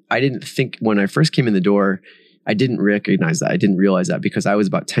 And I didn't think when I first came in the door, I didn't recognize that. I didn't realize that because I was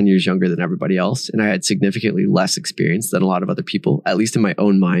about 10 years younger than everybody else. And I had significantly less experience than a lot of other people, at least in my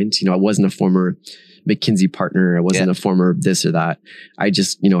own mind. I wasn't a former McKinsey partner. I wasn't a former this or that. I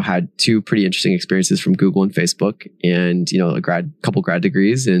just, had 2 pretty interesting experiences from Google and Facebook and, a couple grad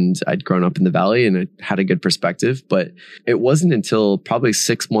degrees, and I'd grown up in the Valley and I had a good perspective. But it wasn't until probably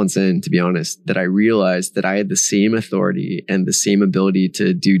 6 months in, to be honest, that I realized that I had the same authority and the same ability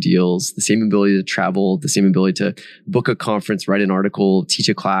to do deals, the same ability to travel, the same ability to book a conference, write an article, teach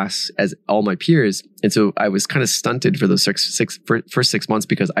a class as all my peers. And so I was kind of stunted for those first 6 months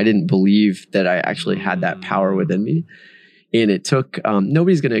because I didn't believe that I actually had that power within me. And it took,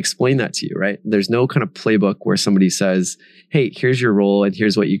 nobody's going to explain that to you, right? There's no kind of playbook where somebody says, hey, here's your role and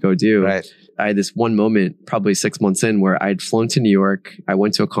here's what you go do. Right. I had this one moment, probably 6 months in, where I'd flown to New York. I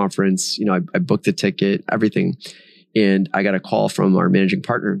went to a conference, I booked a ticket, everything. And I got a call from our managing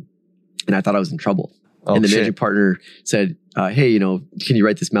partner and I thought I was in trouble. And the managing partner said, hey, can you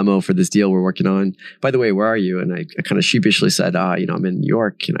write this memo for this deal we're working on? By the way, where are you? And I kind of sheepishly said, I'm in New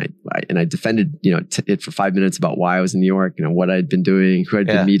York. And I defended, it for 5 minutes about why I was in New York, what I'd been doing, who I'd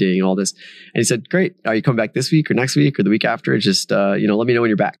been meeting, all this. And he said, great. Are you coming back this week or next week or the week after? Just, let me know when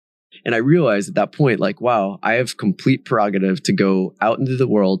you're back. And I realized at that point, wow, I have complete prerogative to go out into the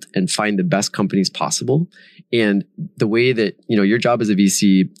world and find the best companies possible. And the way that, your job as a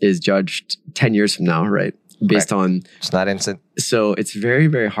VC is judged 10 years from now, right? Based on... It's not instant. So it's very,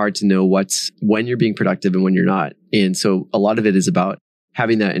 very hard to know when you're being productive and when you're not. And so a lot of it is about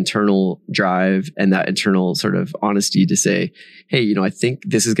having that internal drive and that internal sort of honesty to say, hey, I think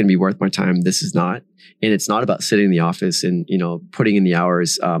this is going to be worth my time. This is not. And it's not about sitting in the office and, putting in the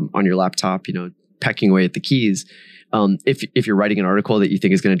hours on your laptop, pecking away at the keys. If you're writing an article that you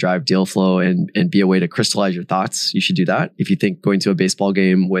think is going to drive deal flow and be a way to crystallize your thoughts, you should do that. If you think going to a baseball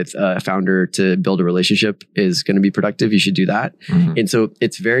game with a founder to build a relationship is going to be productive, you should do that. Mm-hmm. And so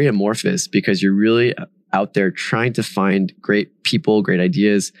it's very amorphous because you're really out there trying to find great people, great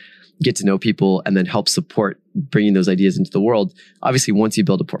ideas, get to know people, and then help support bringing those ideas into the world. Obviously, once you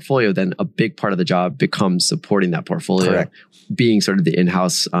build a portfolio, then a big part of the job becomes supporting that portfolio, correct, being sort of the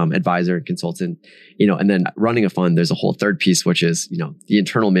in-house advisor and consultant, and then running a fund. There's a whole third piece, which is, the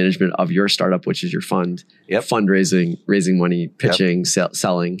internal management of your startup, which is your fund, fundraising, raising money, pitching,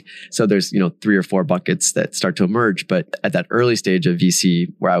 selling. So there's, 3 or 4 buckets that start to emerge. But at that early stage of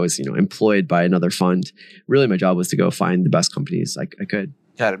VC where I was, employed by another fund, really my job was to go find the best companies I could.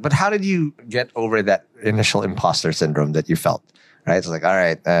 Got it. But how did you get over that initial imposter syndrome that you felt? Right? It's like, all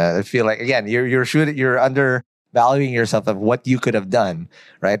right, I feel like, again, you're undervaluing yourself of what you could have done,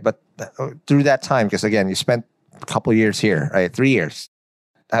 right? But through that time, because again, you spent a couple years here, right? 3 years.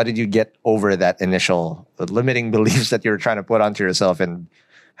 How did you get over that initial limiting beliefs that you were trying to put onto yourself, and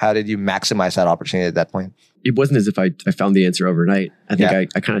how did you maximize that opportunity at that point? It wasn't as if I found the answer overnight. I think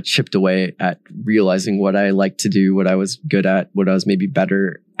I kind of chipped away at realizing what I liked to do, what I was good at, what I was maybe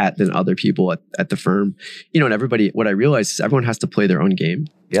better at than other people at the firm. And everybody, what I realized is everyone has to play their own game.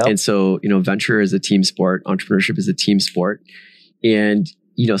 Yep. And so, venture is a team sport. Entrepreneurship is a team sport. And,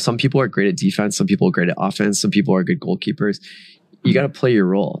 some people are great at defense. Some people are great at offense. Some people are good goalkeepers. You got to play your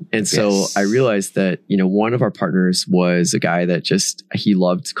role. And so I realized that, one of our partners was a guy that he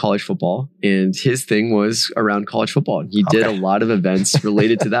loved college football, and his thing was around college football. He did a lot of events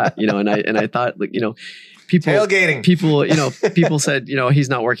related to that, and I thought, people, tailgating. People said, he's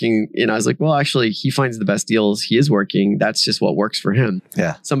not working. And I was like, well, actually, he finds the best deals. He is working. That's just what works for him.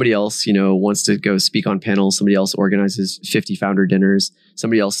 Yeah. Somebody else, wants to go speak on panels. Somebody else organizes 50 founder dinners.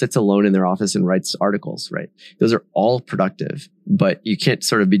 Somebody else sits alone in their office and writes articles, right? Those are all productive, but you can't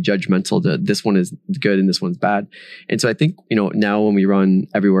sort of be judgmental to this one is good and this one's bad. And so I think, now when we run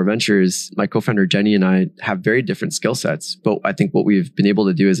Everywhere Ventures, my co-founder Jenny and I have very different skill sets, but I think what we've been able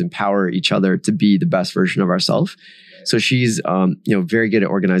to do is empower each other to be the best version of ourselves. So she's, very good at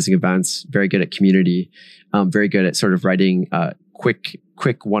organizing events, very good at community, very good at sort of writing,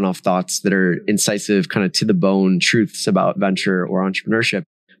 quick one-off thoughts that are incisive, kind of to the bone truths about venture or entrepreneurship,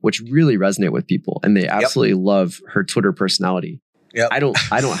 which really resonate with people. And they absolutely love her Twitter personality. Yep. I don't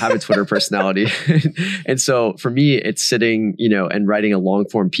have a Twitter personality. And so for me, it's sitting, and writing a long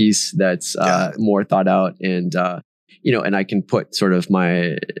form piece that's more thought out and, and I can put sort of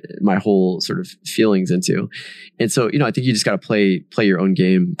my whole sort of feelings into. And so, I think you just got to play your own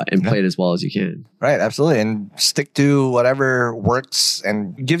game and play it as well as you can. Right. Absolutely. And stick to whatever works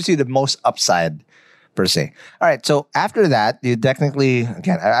and gives you the most upside per se. All right. So after that, you technically,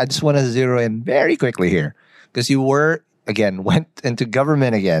 again, I just want to zero in very quickly here because you went into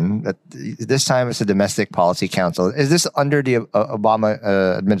government again. This time it's a domestic policy council. Is this under the Obama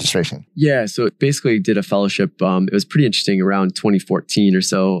administration? Yeah. So it basically did a fellowship. It was pretty interesting around 2014 or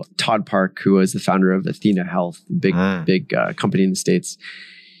so. Todd Park, who was the founder of Athena Health, big company in the States.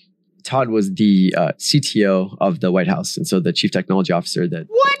 Todd was the CTO of the White House. And so the chief technology officer that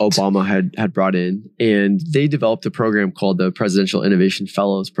Obama had brought in. And they developed a program called the Presidential Innovation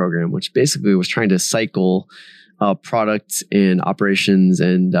Fellows Program, which basically was trying to cycle product and operations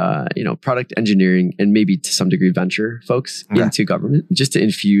and, product engineering and maybe to some degree venture folks into government, just to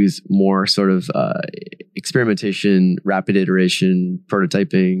infuse more sort of experimentation, rapid iteration,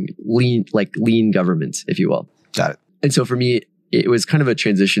 prototyping, lean government, if you will. Got it. And so for me, it was kind of a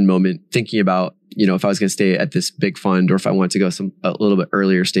transition moment thinking about, if I was going to stay at this big fund or if I wanted to go a little bit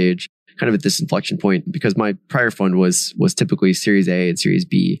earlier stage, kind of at this inflection point, because my prior fund was typically Series A and Series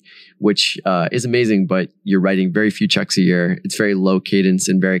B, which is amazing, but you're writing very few checks a year. It's very low cadence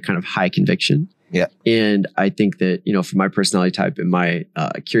and very kind of high conviction. Yeah. And I think that, for my personality type and my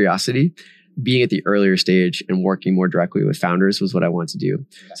curiosity, being at the earlier stage and working more directly with founders was what I wanted to do.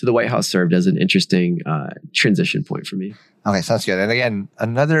 So the White House served as an interesting transition point for me. Okay, sounds good. And again,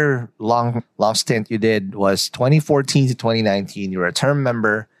 another long stint you did was 2014 to 2019. You were a term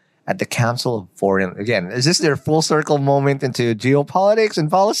member at the Council of Foreign. Again, is this their full circle moment into geopolitics and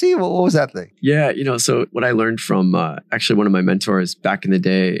policy? What was that like? Yeah, so what I learned from actually one of my mentors back in the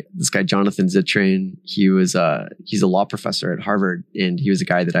day, this guy Jonathan Zittrain, he's a law professor at Harvard, and he was a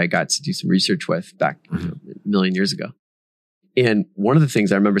guy that I got to do some research with back a million years ago. And one of the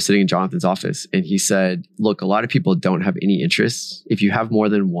things I remember sitting in Jonathan's office, and he said, look, a lot of people don't have any interests. If you have more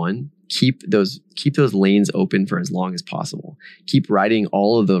than one, keep those lanes open for as long as possible. Keep riding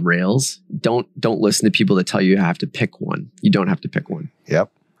all of the rails. Don't listen to people that tell you have to pick one. You don't have to pick one.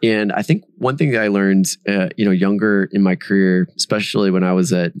 Yep. And I think one thing that I learned, younger in my career, especially when I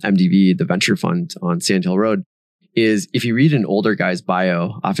was at MDV, the venture fund on Sand Hill Road, is if you read an older guy's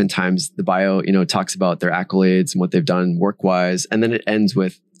bio, oftentimes the bio, talks about their accolades and what they've done work-wise. And then it ends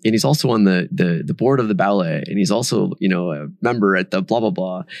with, and he's also on the board of the ballet, and he's also, a member at the blah, blah,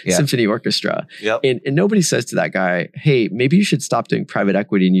 blah symphony orchestra. Yep. And nobody says to that guy, hey, maybe you should stop doing private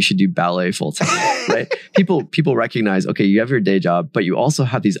equity and you should do ballet full time, right? People recognize, okay, you have your day job, but you also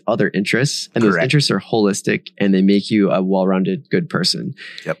have these other interests, and those interests are holistic and they make you a well-rounded, good person.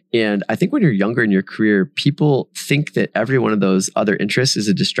 Yep. And I think when you're younger in your career, people think that every one of those other interests is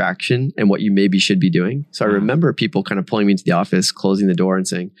a distraction and what you maybe should be doing. So I remember people kind of pulling me into the office, closing the door and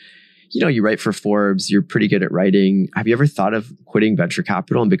saying, you write for Forbes, you're pretty good at writing. Have you ever thought of quitting venture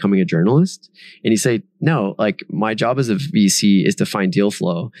capital and becoming a journalist? And you say, no, my job as a VC is to find deal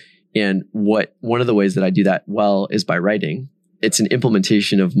flow. And one of the ways that I do that well is by writing. It's an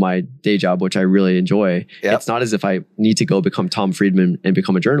implementation of my day job, which I really enjoy. Yep. It's not as if I need to go become Tom Friedman and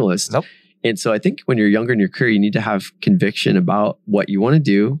become a journalist. Nope. And so I think when you're younger in your career, you need to have conviction about what you want to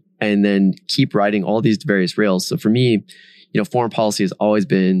do and then keep riding all these various rails. So for me, foreign policy has always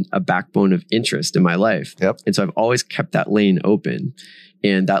been a backbone of interest in my life. Yep. And so I've always kept that lane open.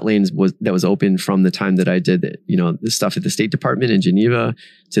 And that lane was open from the time that I did the stuff at the State Department in Geneva,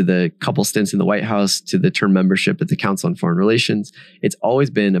 to the couple stints in the White House, to the term membership at the Council on Foreign Relations. It's always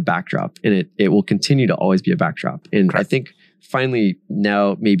been a backdrop, and it will continue to always be a backdrop. And I think finally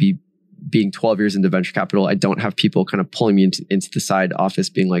now, maybe being 12 years into venture capital, I don't have people kind of pulling me into the side office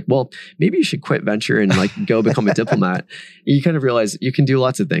being like, well, maybe you should quit venture and go become a diplomat. You kind of realize you can do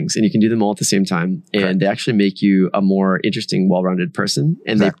lots of things and you can do them all at the same time. And they actually make you a more interesting, well-rounded person.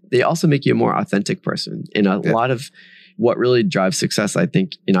 And they also make you a more authentic person. And a lot of what really drives success, I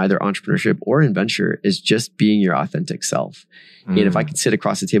think, in either entrepreneurship or in venture is just being your authentic self. And if I can sit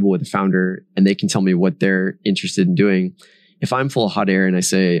across the table with a founder and they can tell me what they're interested in doing, if I'm full of hot air and I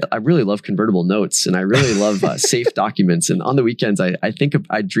say, I really love convertible notes and I really love safe documents. And on the weekends,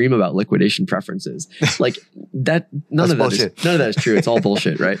 I dream about liquidation preferences. None of that is true. It's all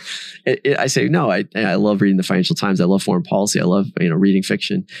bullshit, right? I say, no, I love reading the Financial Times. I love foreign policy. I love, reading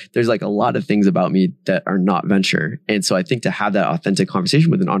fiction. There's a lot of things about me that are not venture. And so I think to have that authentic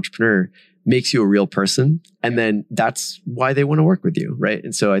conversation with an entrepreneur makes you a real person. And then that's why they want to work with you, right?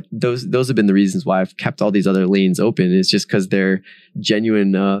 And so those have been the reasons why I've kept all these other lanes open. It's just because they're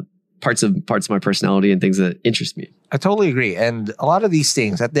genuine parts of my personality and things that interest me. I totally agree. And a lot of these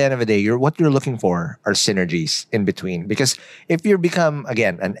things, at the end of the day, what you're looking for are synergies in between. Because if you become,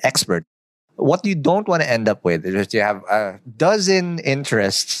 again, an expert, what you don't want to end up with is you have a dozen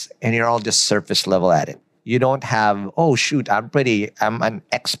interests and you're all just surface level at it. You don't have, oh shoot, I'm an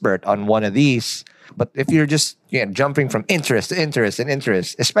expert on one of these. But if you're just jumping from interest to interest and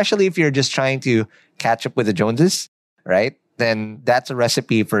interest, especially if you're just trying to catch up with the Joneses, right? Then that's a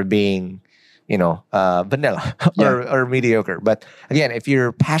recipe for being, vanilla or mediocre. But again, if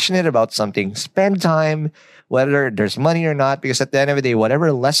you're passionate about something, spend time, whether there's money or not, because at the end of the day,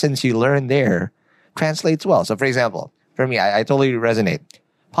 whatever lessons you learn there translates well. So for example, for me, I totally resonate.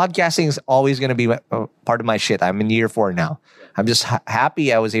 Podcasting is always going to be part of my shit. I'm in year 4 now. I'm just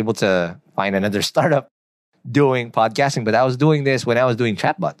happy I was able to find another startup doing podcasting, but I was doing this when I was doing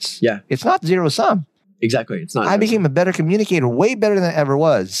chatbots. Yeah. It's not zero sum. Exactly. It's not. I became a better communicator, way better than I ever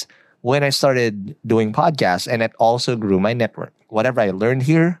was when I started doing podcasts, and it also grew my network. Whatever I learned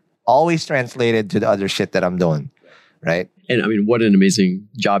here always translated to the other shit that I'm doing. Right. And I mean, what an amazing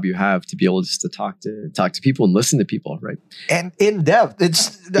job you have to be able just to talk to people and listen to people, right? And in depth.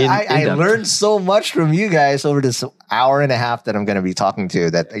 I learned so much from you guys over this hour and a half that I'm going to be talking to.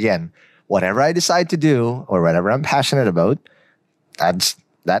 That again, whatever I decide to do or whatever I'm passionate about,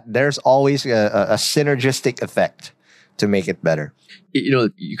 there's always a synergistic effect to make it better?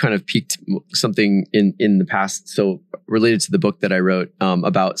 You kind of piqued something in the past. So related to the book that I wrote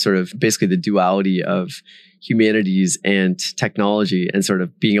about sort of basically the duality of humanities and technology and sort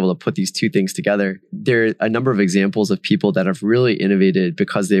of being able to put these two things together. There are a number of examples of people that have really innovated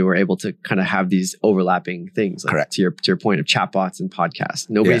because they were able to kind of have these overlapping things. Like Correct. To your point of chatbots and podcasts.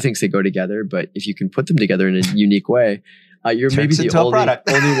 Nobody thinks they go together, but if you can put them together in a unique way, you're maybe the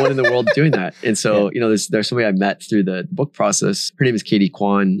only one in the world doing that. And so, there's somebody I met through the book process. Her name is Katie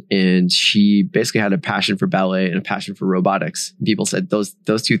Kwan, and she basically had a passion for ballet and a passion for robotics. People said those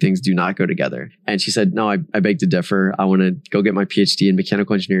two things do not go together. And she said, no, I beg to differ. I want to go get my PhD in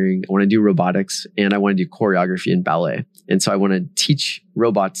mechanical engineering. I want to do robotics, and I want to do choreography and ballet. And so I want to teach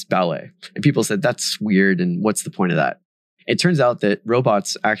robots ballet. And people said, that's weird. And what's the point of that? It turns out that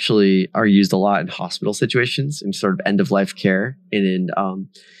robots actually are used a lot in hospital situations and sort of end of life care. And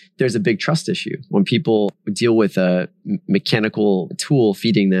there's a big trust issue when people deal with a mechanical tool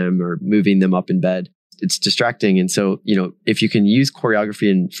feeding them or moving them up in bed. It's distracting. And so, if you can use choreography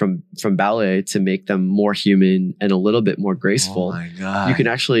and from ballet to make them more human and a little bit more graceful, you can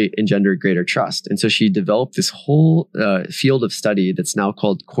actually engender greater trust. And so she developed this whole field of study that's now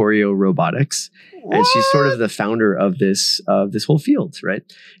called choreo robotics. What? And she's sort of the founder of this whole field, right?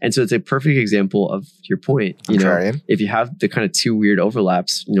 And so it's a perfect example of your point. If you have the kind of two weird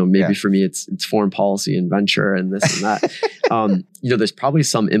overlaps, maybe for me it's foreign policy and venture and this and that. There's probably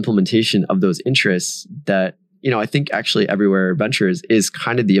some implementation of those interests that I think actually everywhere venture is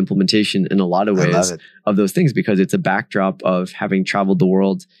kind of the implementation in a lot of ways of those things, because it's a backdrop of having traveled the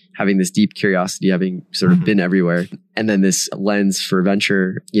world, having this deep curiosity, having sort of been everywhere, and then this lens for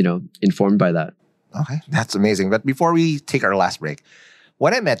venture, informed by that. Okay, that's amazing. But before we take our last break,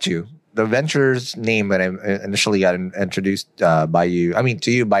 when I met you, the venture's name that I initially got introduced to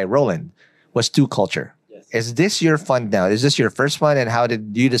you by Roland was Two Culture. Yes. Is this your fund now? Is this your first one? And how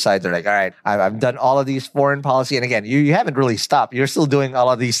did you decide all right, I've done all of these foreign policy. And again, you haven't really stopped. You're still doing all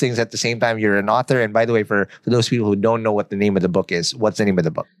of these things at the same time. You're an author. And by the way, for those people who don't know what the name of the book is, what's the name of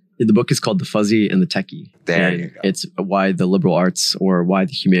the book? The book is called The Fuzzy and the Techie. There you go. It's why the liberal arts or why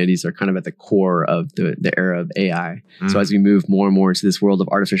the humanities are kind of at the core of the era of AI. So as we move more and more into this world of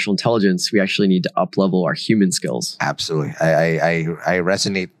artificial intelligence, we actually need to up-level our human skills. Absolutely. I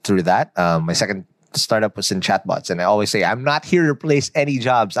resonate through that. My second startup was in chatbots. And I always say, I'm not here to replace any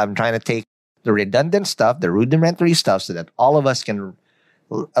jobs. I'm trying to take the redundant stuff, the rudimentary stuff, so that all of us can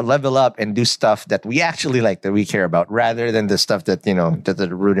level up and do stuff that we actually like, that we care about, rather than the stuff that, that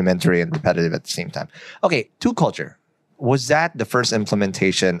are rudimentary and repetitive at the same time. Okay, Two Culture. Was that the first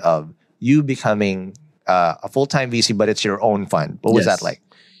implementation of you becoming a full-time VC, but it's your own fund? What was that like?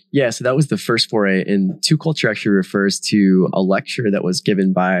 Yeah, so that was the first foray. And Two Culture actually refers to a lecture that was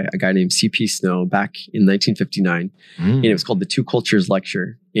given by a guy named C.P. Snow back in 1959. And it was called the Two Cultures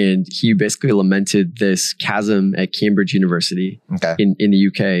Lecture. And he basically lamented this chasm at Cambridge University in the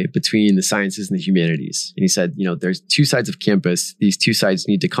UK between the sciences and the humanities. And he said, there's two sides of campus. These two sides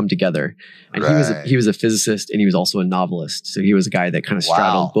need to come together. And he was a physicist, and he was also a novelist. So he was a guy that kind of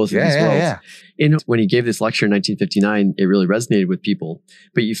straddled both of these worlds. Yeah. And when he gave this lecture in 1959, it really resonated with people.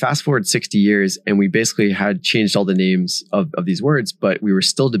 But you fast forward 60 years, and we basically had changed all the names of these words, but we were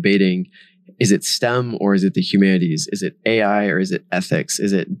still debating, is it STEM or is it the humanities? Is it AI or is it ethics?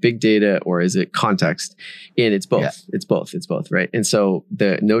 Is it big data or is it context? And it's both. Yeah. It's both, right? And so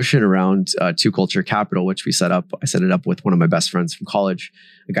the notion around Two Culture Capital, which I set it up with one of my best friends from college,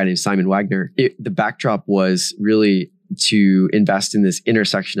 a guy named Simon Wagner. The backdrop was really to invest in this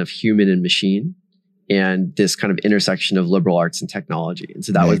intersection of human and machine, and this kind of intersection of liberal arts and technology. And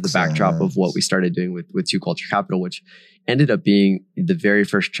so that was the backdrop of what we started doing with Two Culture Capital, which ended up being the very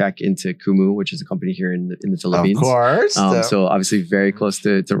first check into Kumu, which is a company here in the Philippines. Of course. So obviously very close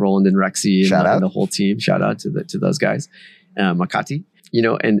to Roland and Rexy and the whole team. Shout out to those guys. Makati.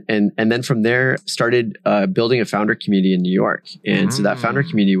 And then from there started building a founder community in New York. And so that founder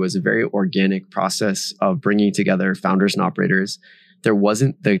community was a very organic process of bringing together founders and operators. There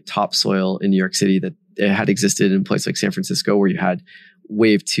wasn't the topsoil in New York City that it had existed in a place like San Francisco, where you had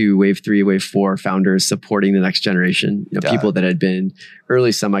wave 2, wave 3, wave 4 founders supporting the next generation. People that had been early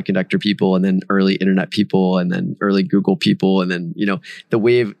semiconductor people, and then early internet people, and then early Google people. And then, the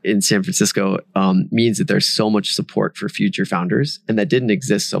wave in San Francisco means that there's so much support for future founders, and that didn't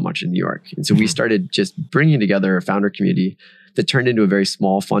exist so much in New York. And so we started just bringing together a founder community that turned into a very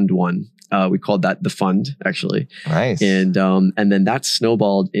small fund one. We called that the fund, actually. Nice. And then that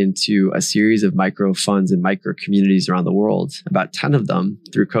snowballed into a series of micro funds and micro communities around the world, about 10 of them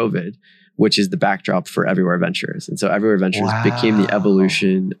through COVID, which is the backdrop for Everywhere Ventures. And so Everywhere Ventures became the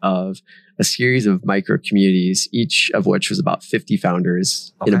evolution of a series of micro communities, each of which was about 50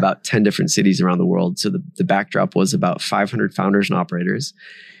 founders in about 10 different cities around the world. So the backdrop was about 500 founders and operators.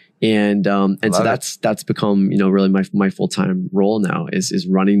 And so that's become, really my full-time role now is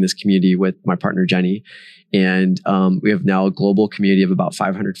running this community with my partner, Jenny. And we have now a global community of about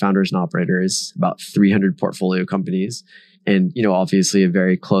 500 founders and operators, about 300 portfolio companies, and, obviously a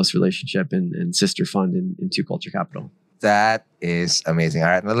very close relationship and sister fund in Two Culture Capital. That is amazing. All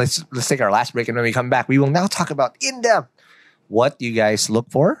right, let's take our last break. And when we come back, we will now talk about in-depth what you guys look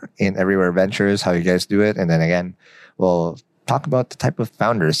for in Everywhere Ventures, how you guys do it. And then again, we'll talk about the type of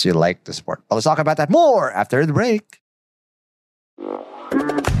founders you like to support. Well, let's talk about that more after the break.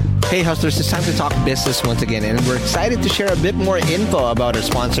 Hey hustlers, it's time to talk business once again, and we're excited to share a bit more info about our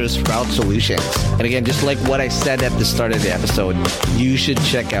sponsor, Sprout Solutions. And again, just like what I said at the start of the episode, you should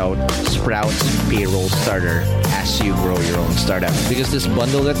check out Sprout's Payroll Starter as you grow your own startup, because this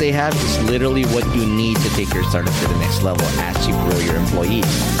bundle that they have is literally what you need to take your startup to the next level as you grow your employees.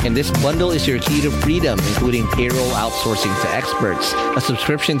 And this bundle is your key to freedom, including payroll outsourcing to experts, a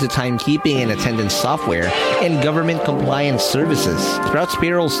subscription to timekeeping and attendance software, and government compliance services. Sprout's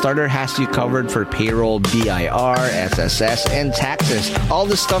Payroll Starter has you covered for payroll, BIR, SSS, and taxes. All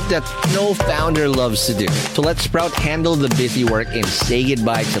the stuff that no founder loves to do. So let Sprout handle the busy work and say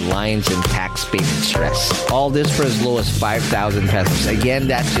goodbye to lines and tax payment stress. All this for as low as 5,000 pesos. Again,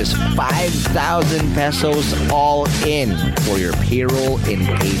 that's just 5,000 pesos all in for your payroll and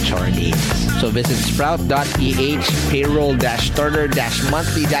HR needs. So visit sprout.ph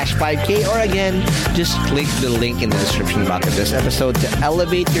payroll-starter-monthly-5K, or again, just click the link in the description box of this episode to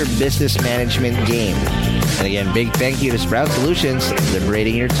elevate your business management game. And again, big thank you to Sprout Solutions,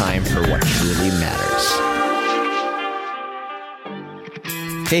 liberating your time for what truly matters.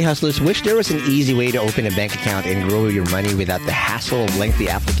 Hey hustlers, wish there was an easy way to open a bank account and grow your money without the hassle of lengthy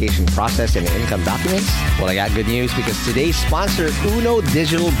application process and income documents? Well, I got good news, because today's sponsor, Uno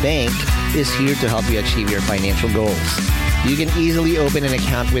Digital Bank, is here to help you achieve your financial goals. You can easily open an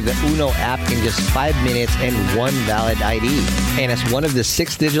account with the Uno app in just 5 minutes and one valid ID. And as one of the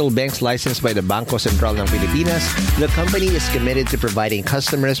 6 digital banks licensed by the Bangko Sentral ng Pilipinas, the company is committed to providing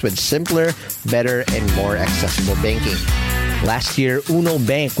customers with simpler, better, and more accessible banking. Last year, Uno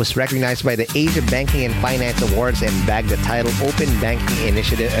Bank was recognized by the Asia Banking and Finance Awards and bagged the title Open Banking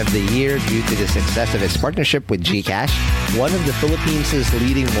Initiative of the Year due to the success of its partnership with GCash, one of the Philippines'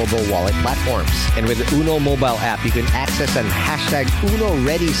 leading mobile wallet platforms. And with the Uno mobile app, you can access an hashtag Uno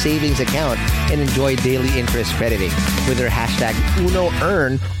Ready savings account and enjoy daily interest crediting. With their hashtag Uno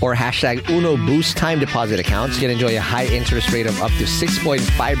Earn or hashtag Uno Boost time deposit accounts, you can enjoy a high interest rate of up to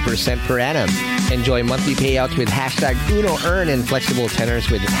 6.5% per annum. Enjoy monthly payouts with hashtag Uno Earn and flexible tenors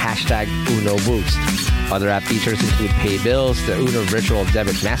with hashtag Uno Boost. Other app features include pay bills, the Uno Virtual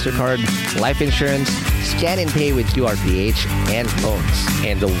Debit MasterCard, life insurance, scan and pay with QRPH, and phones.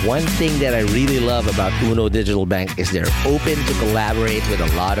 And the one thing that I really love about Uno Digital Bank is they're open to collaborate with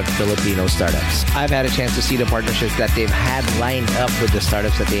a lot of Filipino startups. I've had a chance to see the partnerships that they've had lined up with the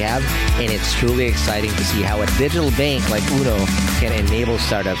startups that they have, and it's truly exciting to see how a digital bank like Uno can enable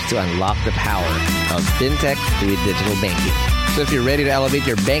startups to unlock the power of fintech through digital banking. So if you're ready to elevate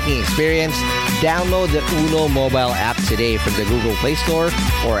your banking experience, download the Uno mobile app today from the Google Play Store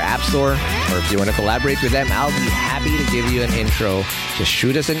or App Store. Or if you want to collaborate with them, I'll be happy to give you an intro. Just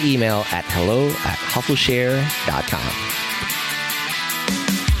shoot us an email at hello@hustleshare.com.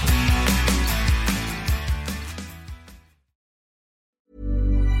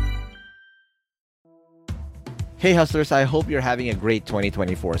 Hey hustlers, I hope you're having a great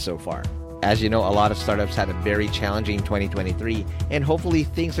 2024 so far. As you know, a lot of startups had a very challenging 2023, and hopefully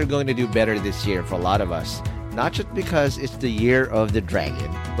things are going to do better this year for a lot of us. Not just because it's the year of the dragon,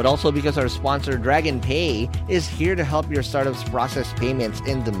 but also because our sponsor Dragon Pay is here to help your startups process payments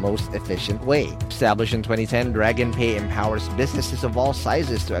in the most efficient way. Established in 2010, Dragon Pay empowers businesses of all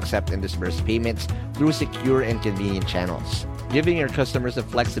sizes to accept and disburse payments through secure and convenient channels, giving your customers the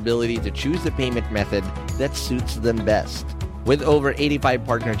flexibility to choose the payment method that suits them best. With over 85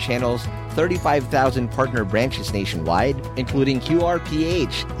 partner channels, 35,000 partner branches nationwide, including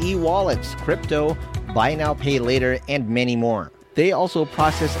QRPH, e-wallets, crypto, buy now, pay later, and many more. They also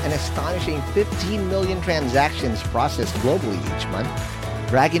process an astonishing 15 million transactions processed globally each month.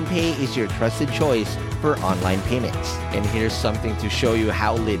 Dragon Pay is your trusted choice for online payments. And here's something to show you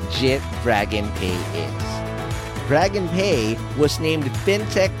how legit Dragon Pay is. Dragon Pay was named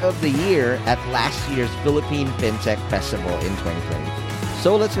FinTech of the Year at last year's Philippine FinTech Festival in 2023.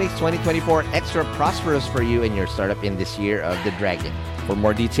 So let's make 2024 extra prosperous for you and your startup in this year of the Dragon. For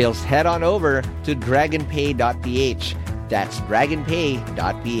more details, head on over to dragonpay.ph. That's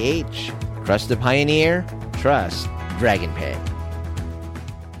dragonpay.ph. Trust the pioneer. Trust DragonPay.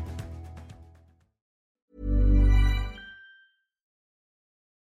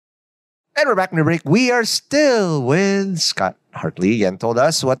 And we're back in the break. We are still with Scott Hartley and told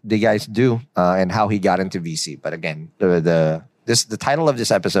us what the guys do and how he got into VC. But again, the title of this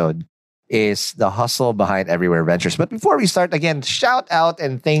episode is The Hustle Behind Everywhere Ventures. But before we start, again, shout out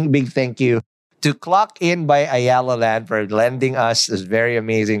and big thank you to Clock In by Ayala Land for lending us this very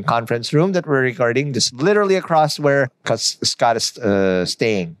amazing conference room that we're recording, just literally across where Scott is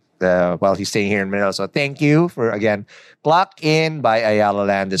staying while he's staying here in Manila. So thank you for, again, Clock In by Ayala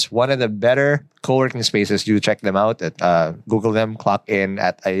Land is one of the better co-working spaces. You check them out at Google them, Clock In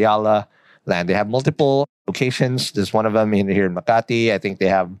at Ayala Land. They have multiple locations. There's one of them here in Makati. I think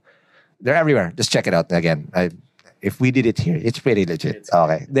they're everywhere. Just check it out. Again, if we did it here, it's pretty legit.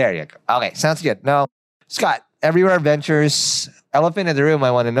 Okay, there you go. Okay, sounds good. Now, Scott, Everywhere Ventures, elephant in the room I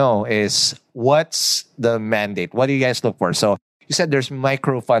want to know is, what's the mandate? What do you guys look for? So you said there's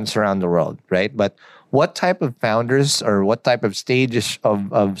micro funds around the world, right? But what type of founders or what type of stages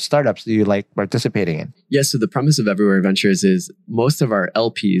of startups do you like participating in? Yeah, so the premise of Everywhere Ventures is most of our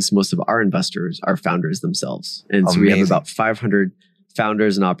LPs, most of our investors are founders themselves. And so we have about 500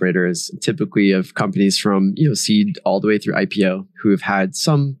 founders and operators, typically of companies from seed all the way through IPO, who have had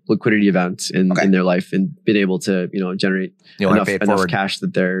some liquidity event in their life and been able to generate enough cash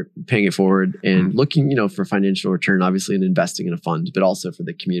that they're paying it forward and looking for financial return, obviously, and investing in a fund, but also for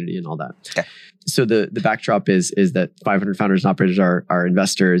the community and all that. Okay. So the backdrop is that 500 founders and operators are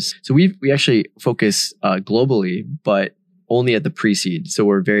investors. So we actually focus globally, but only at the pre-seed. So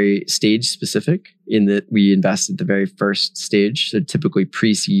we're very stage specific in that we invest at the very first stage. So typically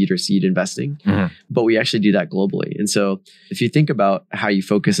pre-seed or seed investing, but we actually do that globally. And so if you think about how you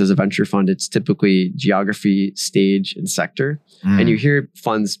focus as a venture fund, it's typically geography, stage, and sector. And you hear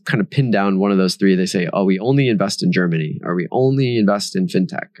funds kind of pin down one of those three. They say, oh, we only invest in Germany, or we only invest in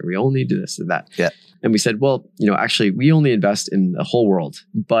fintech, or we only do this and that. Yeah. And we said, well, actually we only invest in the whole world,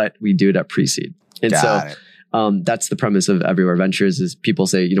 but we do it at pre-seed. And that's the premise of Everywhere Ventures is people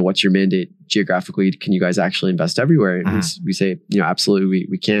say, what's your mandate geographically? Can you guys actually invest everywhere? And we say, absolutely,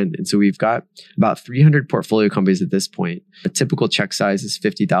 we can. And so we've got about 300 portfolio companies at this point. A typical check size is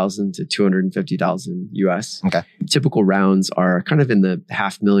 50,000 to 250,000 US. Okay. Typical rounds are kind of in the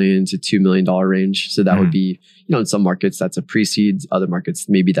 $500,000 to $2 million range. So that would be, in some markets that's a pre-seed, other markets,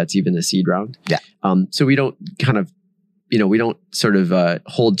 maybe that's even a seed round. Yeah. So we don't kind of we don't sort of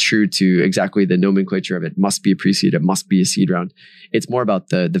hold true to exactly the nomenclature of it must be a pre-seed, it must be a seed round. It's more about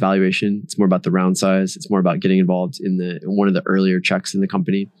the valuation. It's more about the round size. It's more about getting involved in one of the earlier checks in the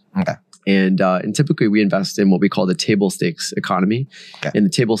company. Okay. And typically we invest in what we call the table stakes economy. Okay. And the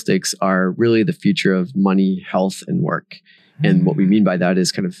table stakes are really the future of money, health, and work. And what we mean by that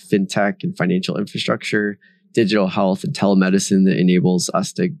is kind of fintech and financial infrastructure, digital health and telemedicine that enables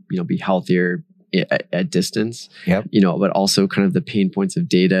us to be healthier at distance, but also kind of the pain points of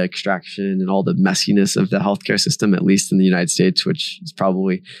data extraction and all the messiness of the healthcare system, at least in the United States, which is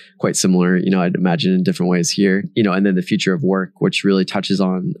probably quite similar, I'd imagine in different ways here, and then the future of work, which really touches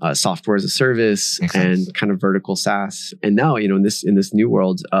on software as a service and kind of vertical SaaS. And now, in this new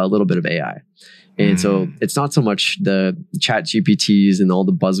world, a little bit of AI. And so it's not so much the chat GPTs and all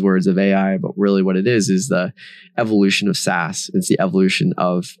the buzzwords of AI, but really what it is the evolution of SaaS. It's the evolution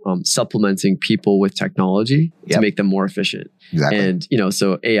of supplementing people with technology to make them more efficient. Exactly. And,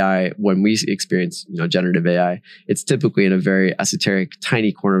 so AI, when we experience, generative AI, it's typically in a very esoteric,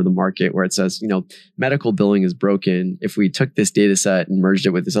 tiny corner of the market where it says, medical billing is broken. If we took this data set and merged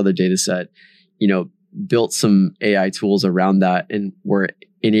it with this other data set, built some AI tools around that and we're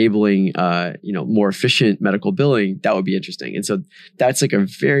enabling, more efficient medical billing, that would be interesting. And so that's like a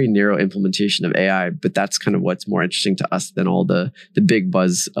very narrow implementation of AI, but that's kind of what's more interesting to us than all the big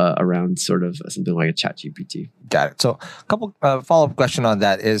buzz around sort of something like a chat GPT. Got it. So a couple follow-up question on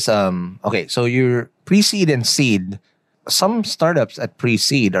that is, okay, so you're pre-seed and seed. Some startups at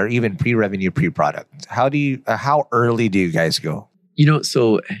pre-seed are even pre-revenue, pre-product. How early do you guys go?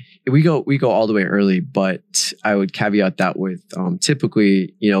 So we go all the way early, but I would caveat that with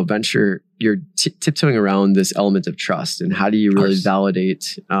typically, venture, you're tiptoeing around this element of trust and how do you really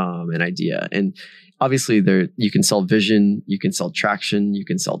validate an idea? And obviously you can sell vision, you can sell traction, you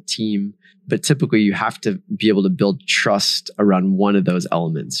can sell team, but typically you have to be able to build trust around one of those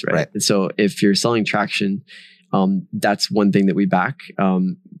elements, right? And so if you're selling traction, that's one thing that we back.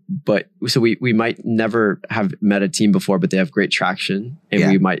 But so we might never have met a team before, but they have great traction and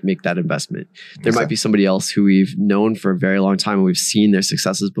we might make that investment. There might be somebody else who we've known for a very long time and we've seen their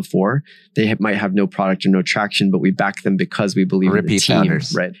successes before. They might have no product or no traction, but we back them because we believe in the team.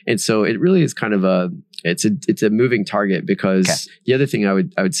 Founders. Right. And so it really is kind of it's a moving target because the other thing I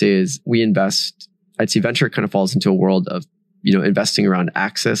would say is we invest, I'd say venture kind of falls into a world of investing around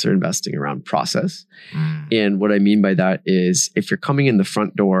access or investing around process. And what I mean by that is if you're coming in the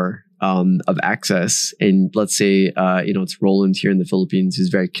front door of access, and let's say, it's Roland here in the Philippines who's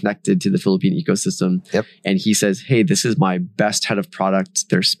very connected to the Philippine ecosystem. Yep. And he says, hey, this is my best head of product.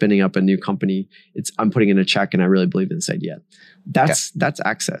 They're spinning up a new company. I'm putting in a check and I really believe in this idea. That's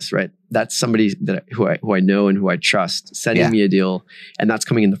access, right? That's somebody who I know and who I trust sending me a deal, and that's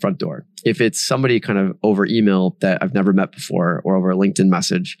coming in the front door. If it's somebody kind of over email that I've never met before or over a LinkedIn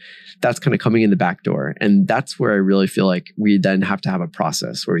message, that's kind of coming in the back door. And that's where I really feel like we then have to have a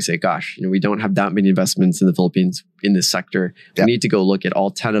process where we say, gosh, we don't have that many investments in the Philippines in this sector. We need to go look at all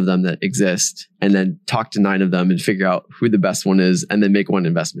 10 of them that exist and then talk to 9 of them and figure out who the best one is and then make one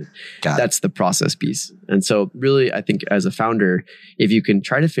investment. That's the process piece. And so really, I think as a founder, if you can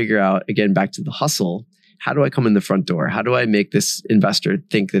try to figure out, again, back to the hustle, how do I come in the front door? How do I make this investor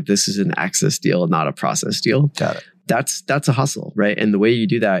think that this is an access deal, not a process deal? Got it. That's a hustle, right? And the way you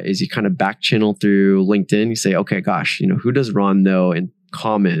do that is you kind of back channel through LinkedIn. You say, okay, gosh, who does Ron know in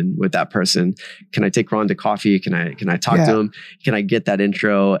common with that person? Can I take Ron to coffee? Can I talk to him? Can I get that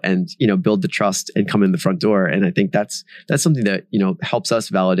intro and build the trust and come in the front door? And I think that's something that helps us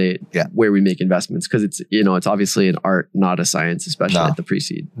validate where we make investments, because it's it's obviously an art, not a science, especially at the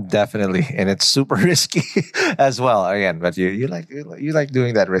pre-seed. Definitely, and it's super risky as well. Again, but you like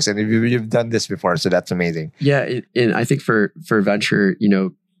doing that risk, and you've done this before, so that's amazing. Yeah, and I think for venture,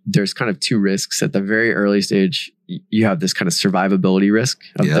 there's kind of 2 risks. At the very early stage, you have this kind of survivability risk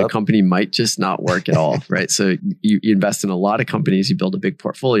of the company might just not work at all, right? So you invest in a lot of companies, you build a big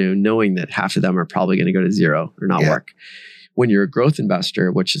portfolio knowing that half of them are probably going to go to zero or not work. When you're a growth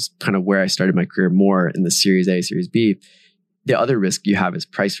investor, which is kind of where I started my career more in the Series A, Series B, the other risk you have is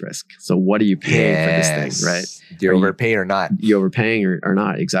price risk. So what are you paying for this thing, right? Do you overpay or not? You overpaying or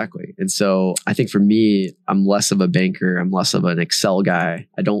not, exactly. And so I think for me, I'm less of a banker. I'm less of an Excel guy.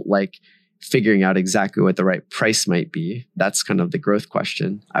 I don't like figuring out exactly what the right price might be. That's kind of the growth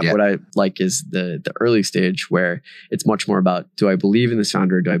question. What I like is the early stage where it's much more about, do I believe in this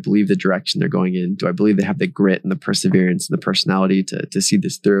founder? Do I believe the direction they're going in? Do I believe they have the grit and the perseverance and the personality to see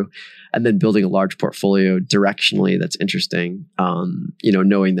this through? And then building a large portfolio directionally that's interesting,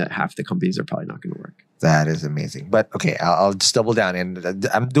 knowing that half the companies are probably not going to work. That is amazing. But okay, I'll just double down. And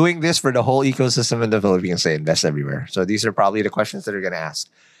I'm doing this for the whole ecosystem in the Philippines. Say invest everywhere. So these are probably the questions that you're going to ask.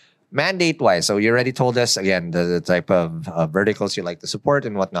 Mandate-wise, so you already told us, again, the type of verticals you like to support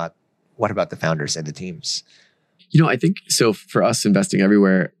and whatnot. What about the founders and the teams? I think so for us investing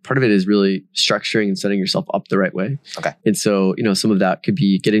everywhere, part of it is really structuring and setting yourself up the right way. Okay. And so, some of that could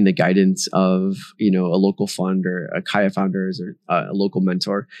be getting the guidance of, a local fund or a Kaya founders or a local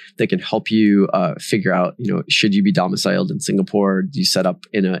mentor that can help you figure out, should you be domiciled in Singapore? Do you set up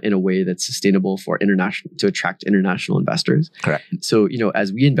in a way that's sustainable for to attract international investors? Correct. So,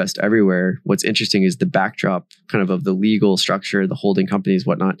 as we invest everywhere, what's interesting is the backdrop kind of the legal structure, the holding companies,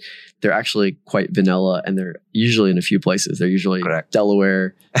 whatnot. They're actually quite vanilla, and they're usually in a few places. They're usually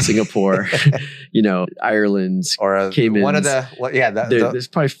Delaware, Singapore, Ireland, or Caymans. One of there's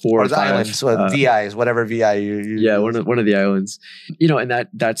probably 4 or 5 islands. VIs, whatever VI you one of the islands. And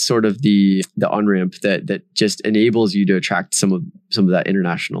that's sort of the on-ramp that just enables you to attract some of that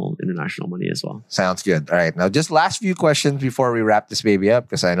international money as well. Sounds good. All right, now just last few questions before we wrap this baby up,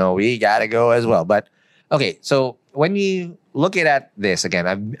 because I know we gotta go as well. But okay, so when you look at this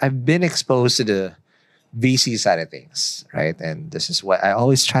again, I've been exposed to the VC side of things, right? And this is what I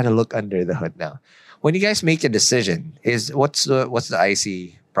always try to look under the hood now. When you guys make a decision, what's the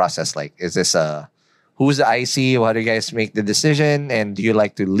IC process like? Is this who's the IC? How do you guys make the decision? And do you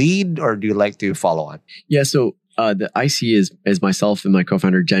like to lead or do you like to follow on? Yeah, so the IC is myself and my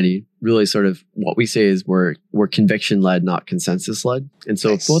co-founder Jenny. Really, sort of what we say is we're conviction led, not consensus led. And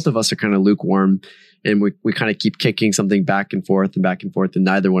so if both of us are kind of lukewarm, and we kind of keep kicking something back and forth, and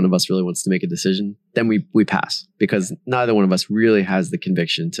neither one of us really wants to make a decision, then we pass, because neither one of us really has the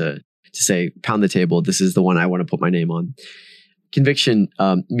conviction to say, pound the table, this is the one I want to put my name on. Conviction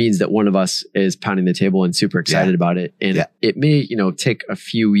means that one of us is pounding the table and super excited about it. And it may, take a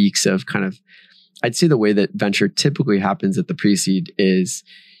few weeks of kind of, I'd say the way that venture typically happens at the pre-seed is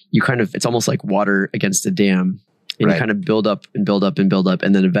it's almost like water against a dam. And you kind of build up and build up and build up.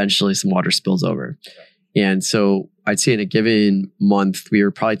 And then eventually some water spills over. And so I'd say in a given month, we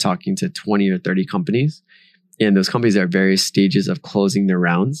were probably talking to 20 or 30 companies. And those companies are at various stages of closing their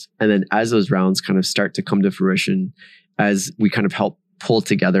rounds. And then as those rounds kind of start to come to fruition, as we kind of help pull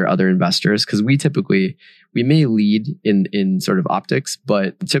together other investors, because we may lead in sort of optics,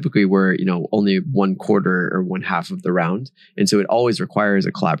 but typically we're, only one quarter or one half of the round. And so it always requires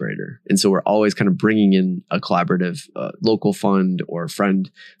a collaborator. And so we're always kind of bringing in a collaborative local fund or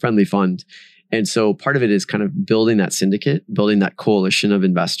friendly fund. And so part of it is kind of building that syndicate, building that coalition of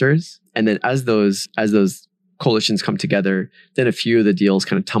investors. And then as those coalitions come together, then a few of the deals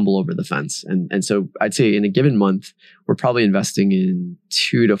kind of tumble over the fence. And so I'd say in a given month, we're probably investing in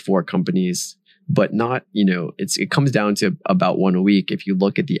 2 to 4 companies, but not, it comes down to about 1 a week. If you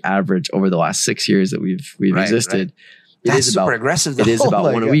look at the average over the last 6 years that we've existed, right. That's super aggressive. It is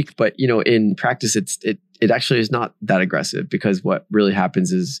about 1 a week, but in practice, it actually is not that aggressive, because what really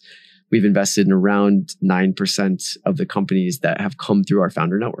happens is we've invested in around 9% of the companies that have come through our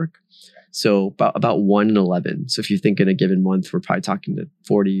founder network. So about 1 in 11. So if you think in a given month, we're probably talking to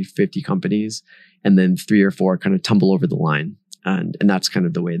 40, 50 companies, and then 3 or 4 kind of tumble over the line. And that's kind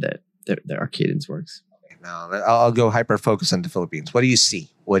of the way that our cadence works. Now I'll go hyper focus on the Philippines. What do you see?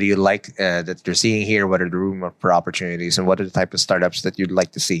 What do you like that you're seeing here? What are the room for opportunities, and what are the type of startups that you'd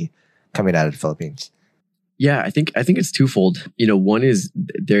like to see coming out of the Philippines? Yeah, I think it's twofold. One is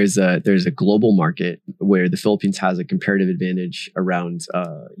there's a global market where the Philippines has a comparative advantage around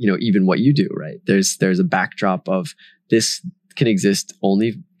even what you do, right? There's a backdrop of this can exist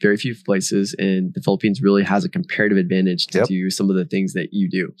only very few places, and the Philippines really has a comparative advantage to do some of the things that you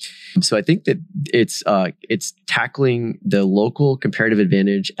do. So I think that it's tackling the local comparative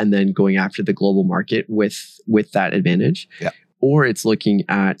advantage and then going after the global market with that advantage. Yeah. Or it's looking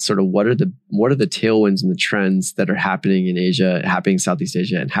at sort of what are the tailwinds and the trends that are happening in Asia, happening in Southeast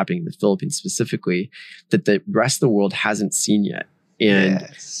Asia, and happening in the Philippines specifically, that the rest of the world hasn't seen yet. And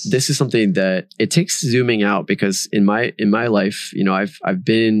this is something that it takes zooming out, because in my life, I've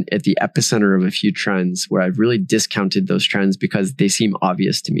been at the epicenter of a few trends where I've really discounted those trends because they seem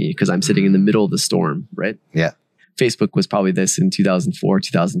obvious to me, because I'm sitting in the middle of the storm, right? Yeah. Facebook was probably this in 2004,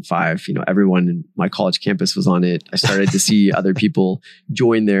 2005. Everyone in my college campus was on it. I started to see other people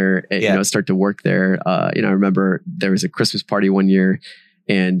join there, start to work there. I remember there was a Christmas party one year,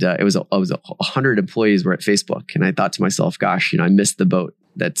 and it was 100 employees were at Facebook. And I thought to myself, gosh, I missed the boat.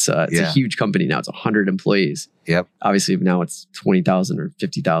 It's a huge company now. It's 100 employees. Yep. Obviously now it's 20,000 or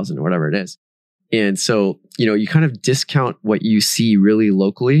 50,000 or whatever it is. And so, you kind of discount what you see really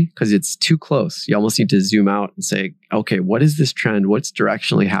locally because it's too close. You almost need to zoom out and say, okay, what is this trend? What's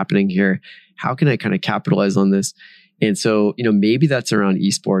directionally happening here? How can I kind of capitalize on this? And so, maybe that's around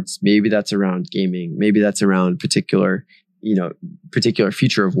esports. Maybe that's around gaming. Maybe that's around particular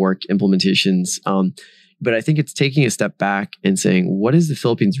future of work implementations. But I think it's taking a step back and saying, what is the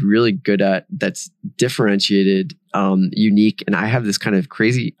Philippines really good at that's differentiated, unique? And I have this kind of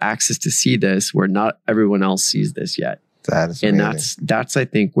crazy access to see this where not everyone else sees this yet. That is amazing. And that's I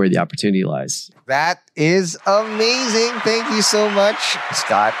think where the opportunity lies. That is amazing. Thank you so much,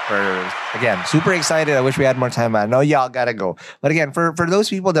 Scott, for, again, super excited. I wish we had more time. I know y'all gotta go. But again, for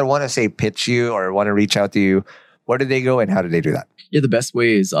those people that want to say pitch you or want to reach out to you, where do they go and how do they do that? Yeah, the best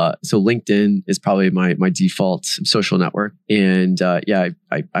way is, so LinkedIn is probably my default social network. And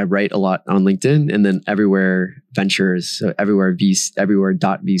I write a lot on LinkedIn, and then Everywhere Ventures, so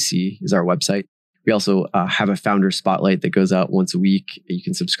everywhere.vc is our website. We also have a founder spotlight that goes out once a week. You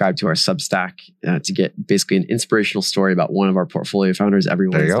can subscribe to our Substack to get basically an inspirational story about one of our portfolio founders every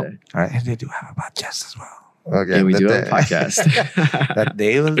Wednesday. All right. And they do have a podcast as well. Okay, and we do have a podcast. That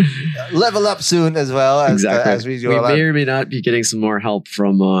they will level up soon as well. As we may or may not be getting some more help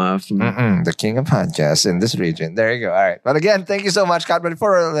from the king of podcasts in this region. There you go. All right. But again, thank you so much, Scott. But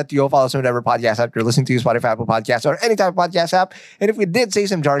before I let you go, follow us on whatever podcast app you're listening to, Spotify, Apple Podcasts, or any type of podcast app. And if we did say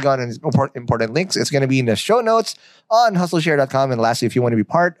some jargon and important links, it's going to be in the show notes on hustleshare.com. And lastly, if you want to be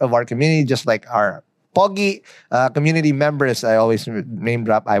part of our community, just like our Pogi community members, I always name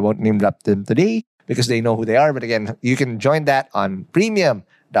drop. I won't name drop them today, because they know who they are. But again, you can join that on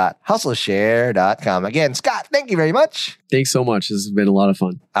premium.hustleshare.com. Again, Scott, thank you very much. Thanks so much. This has been a lot of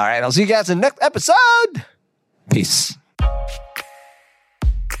fun. All right. I'll see you guys in the next episode. Peace.